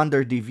the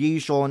standard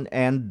deviation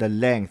and the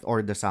length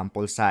or the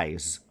sample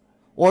size.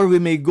 Or we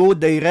may go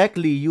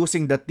directly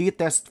using the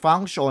t-test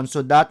function,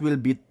 so that will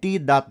be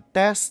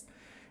t.test,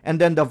 and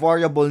then the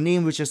variable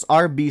name, which is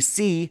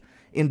RBC,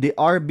 in the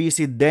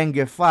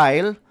rbcdengue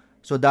file,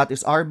 so that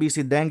is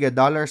rbcdengue,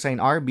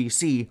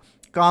 $RBC,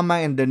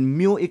 comma, and then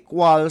mu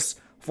equals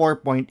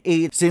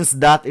 4.8, since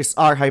that is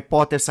our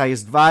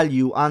hypothesized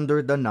value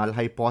under the null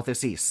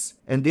hypothesis.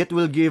 And it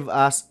will give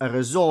us a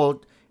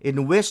result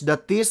in which the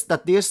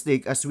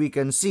t-statistic, as we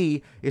can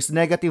see, is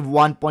negative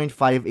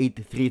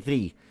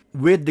 1.5833,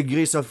 with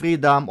degrees of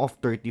freedom of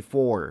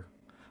 34.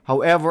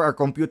 However, our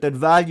computed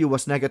value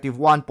was negative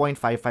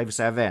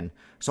 1.557.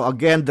 So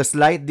again, the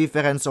slight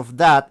difference of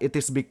that, it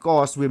is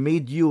because we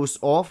made use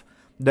of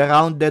the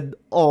rounded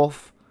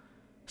off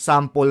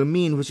sample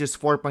mean, which is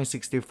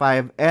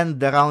 4.65, and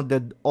the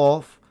rounded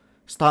off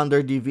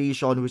standard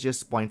deviation, which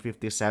is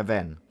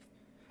 0.57.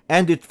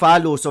 And it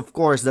follows, of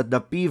course, that the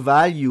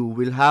p-value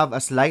will have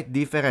a slight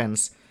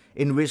difference,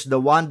 in which the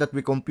one that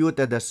we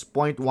computed as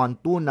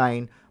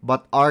 0.129,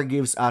 but R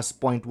gives us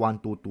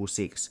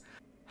 0.1226.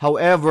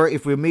 However,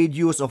 if we made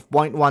use of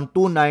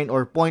 0.129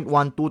 or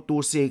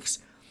 0.1226,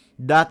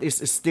 that is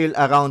still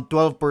around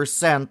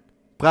 12%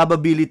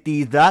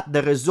 probability that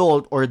the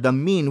result or the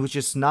mean, which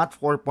is not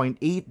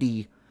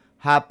 4.80,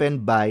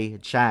 happened by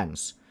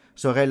chance.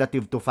 So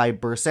relative to 5%,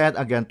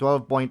 again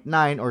 12.9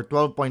 or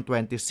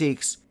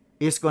 12.26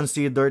 is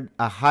considered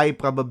a high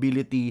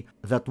probability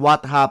that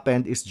what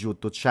happened is due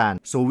to chance.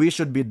 So we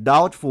should be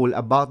doubtful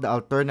about the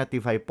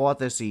alternative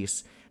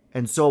hypothesis,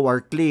 and so our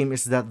claim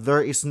is that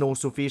there is no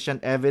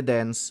sufficient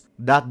evidence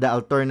that the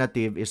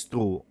alternative is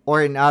true.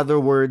 Or in other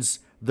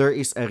words, there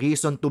is a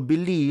reason to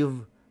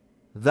believe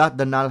that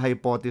the null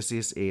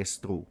hypothesis is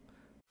true.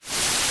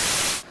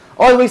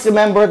 Always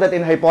remember that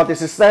in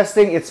hypothesis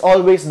testing, it's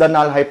always the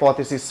null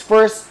hypothesis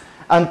first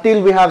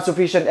until we have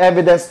sufficient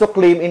evidence to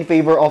claim in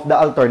favor of the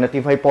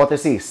alternative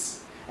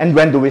hypothesis. And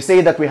when do we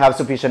say that we have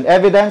sufficient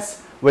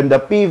evidence? When the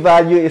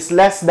p-value is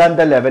less than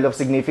the level of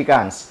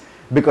significance.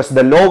 Because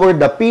the lower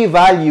the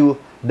p-value,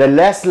 the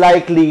less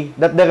likely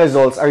that the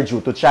results are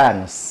due to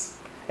chance.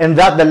 And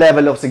that the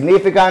level of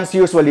significance,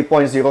 usually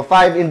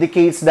 0.05,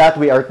 indicates that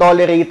we are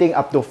tolerating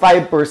up to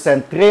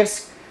 5%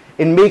 risk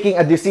in making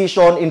a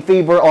decision in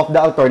favor of the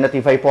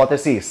alternative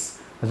hypothesis.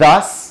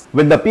 Thus,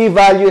 when the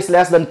p-value is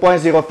less than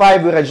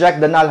 0.05, we reject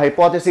the null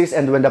hypothesis,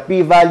 and when the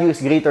p-value is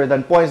greater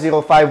than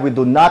 0.05, we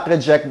do not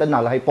reject the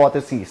null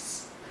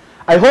hypothesis.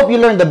 I hope you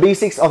learned the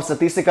basics of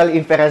statistical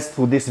inference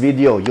through this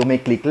video. You may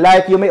click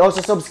like, you may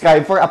also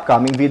subscribe for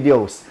upcoming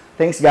videos.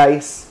 Thanks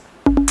guys!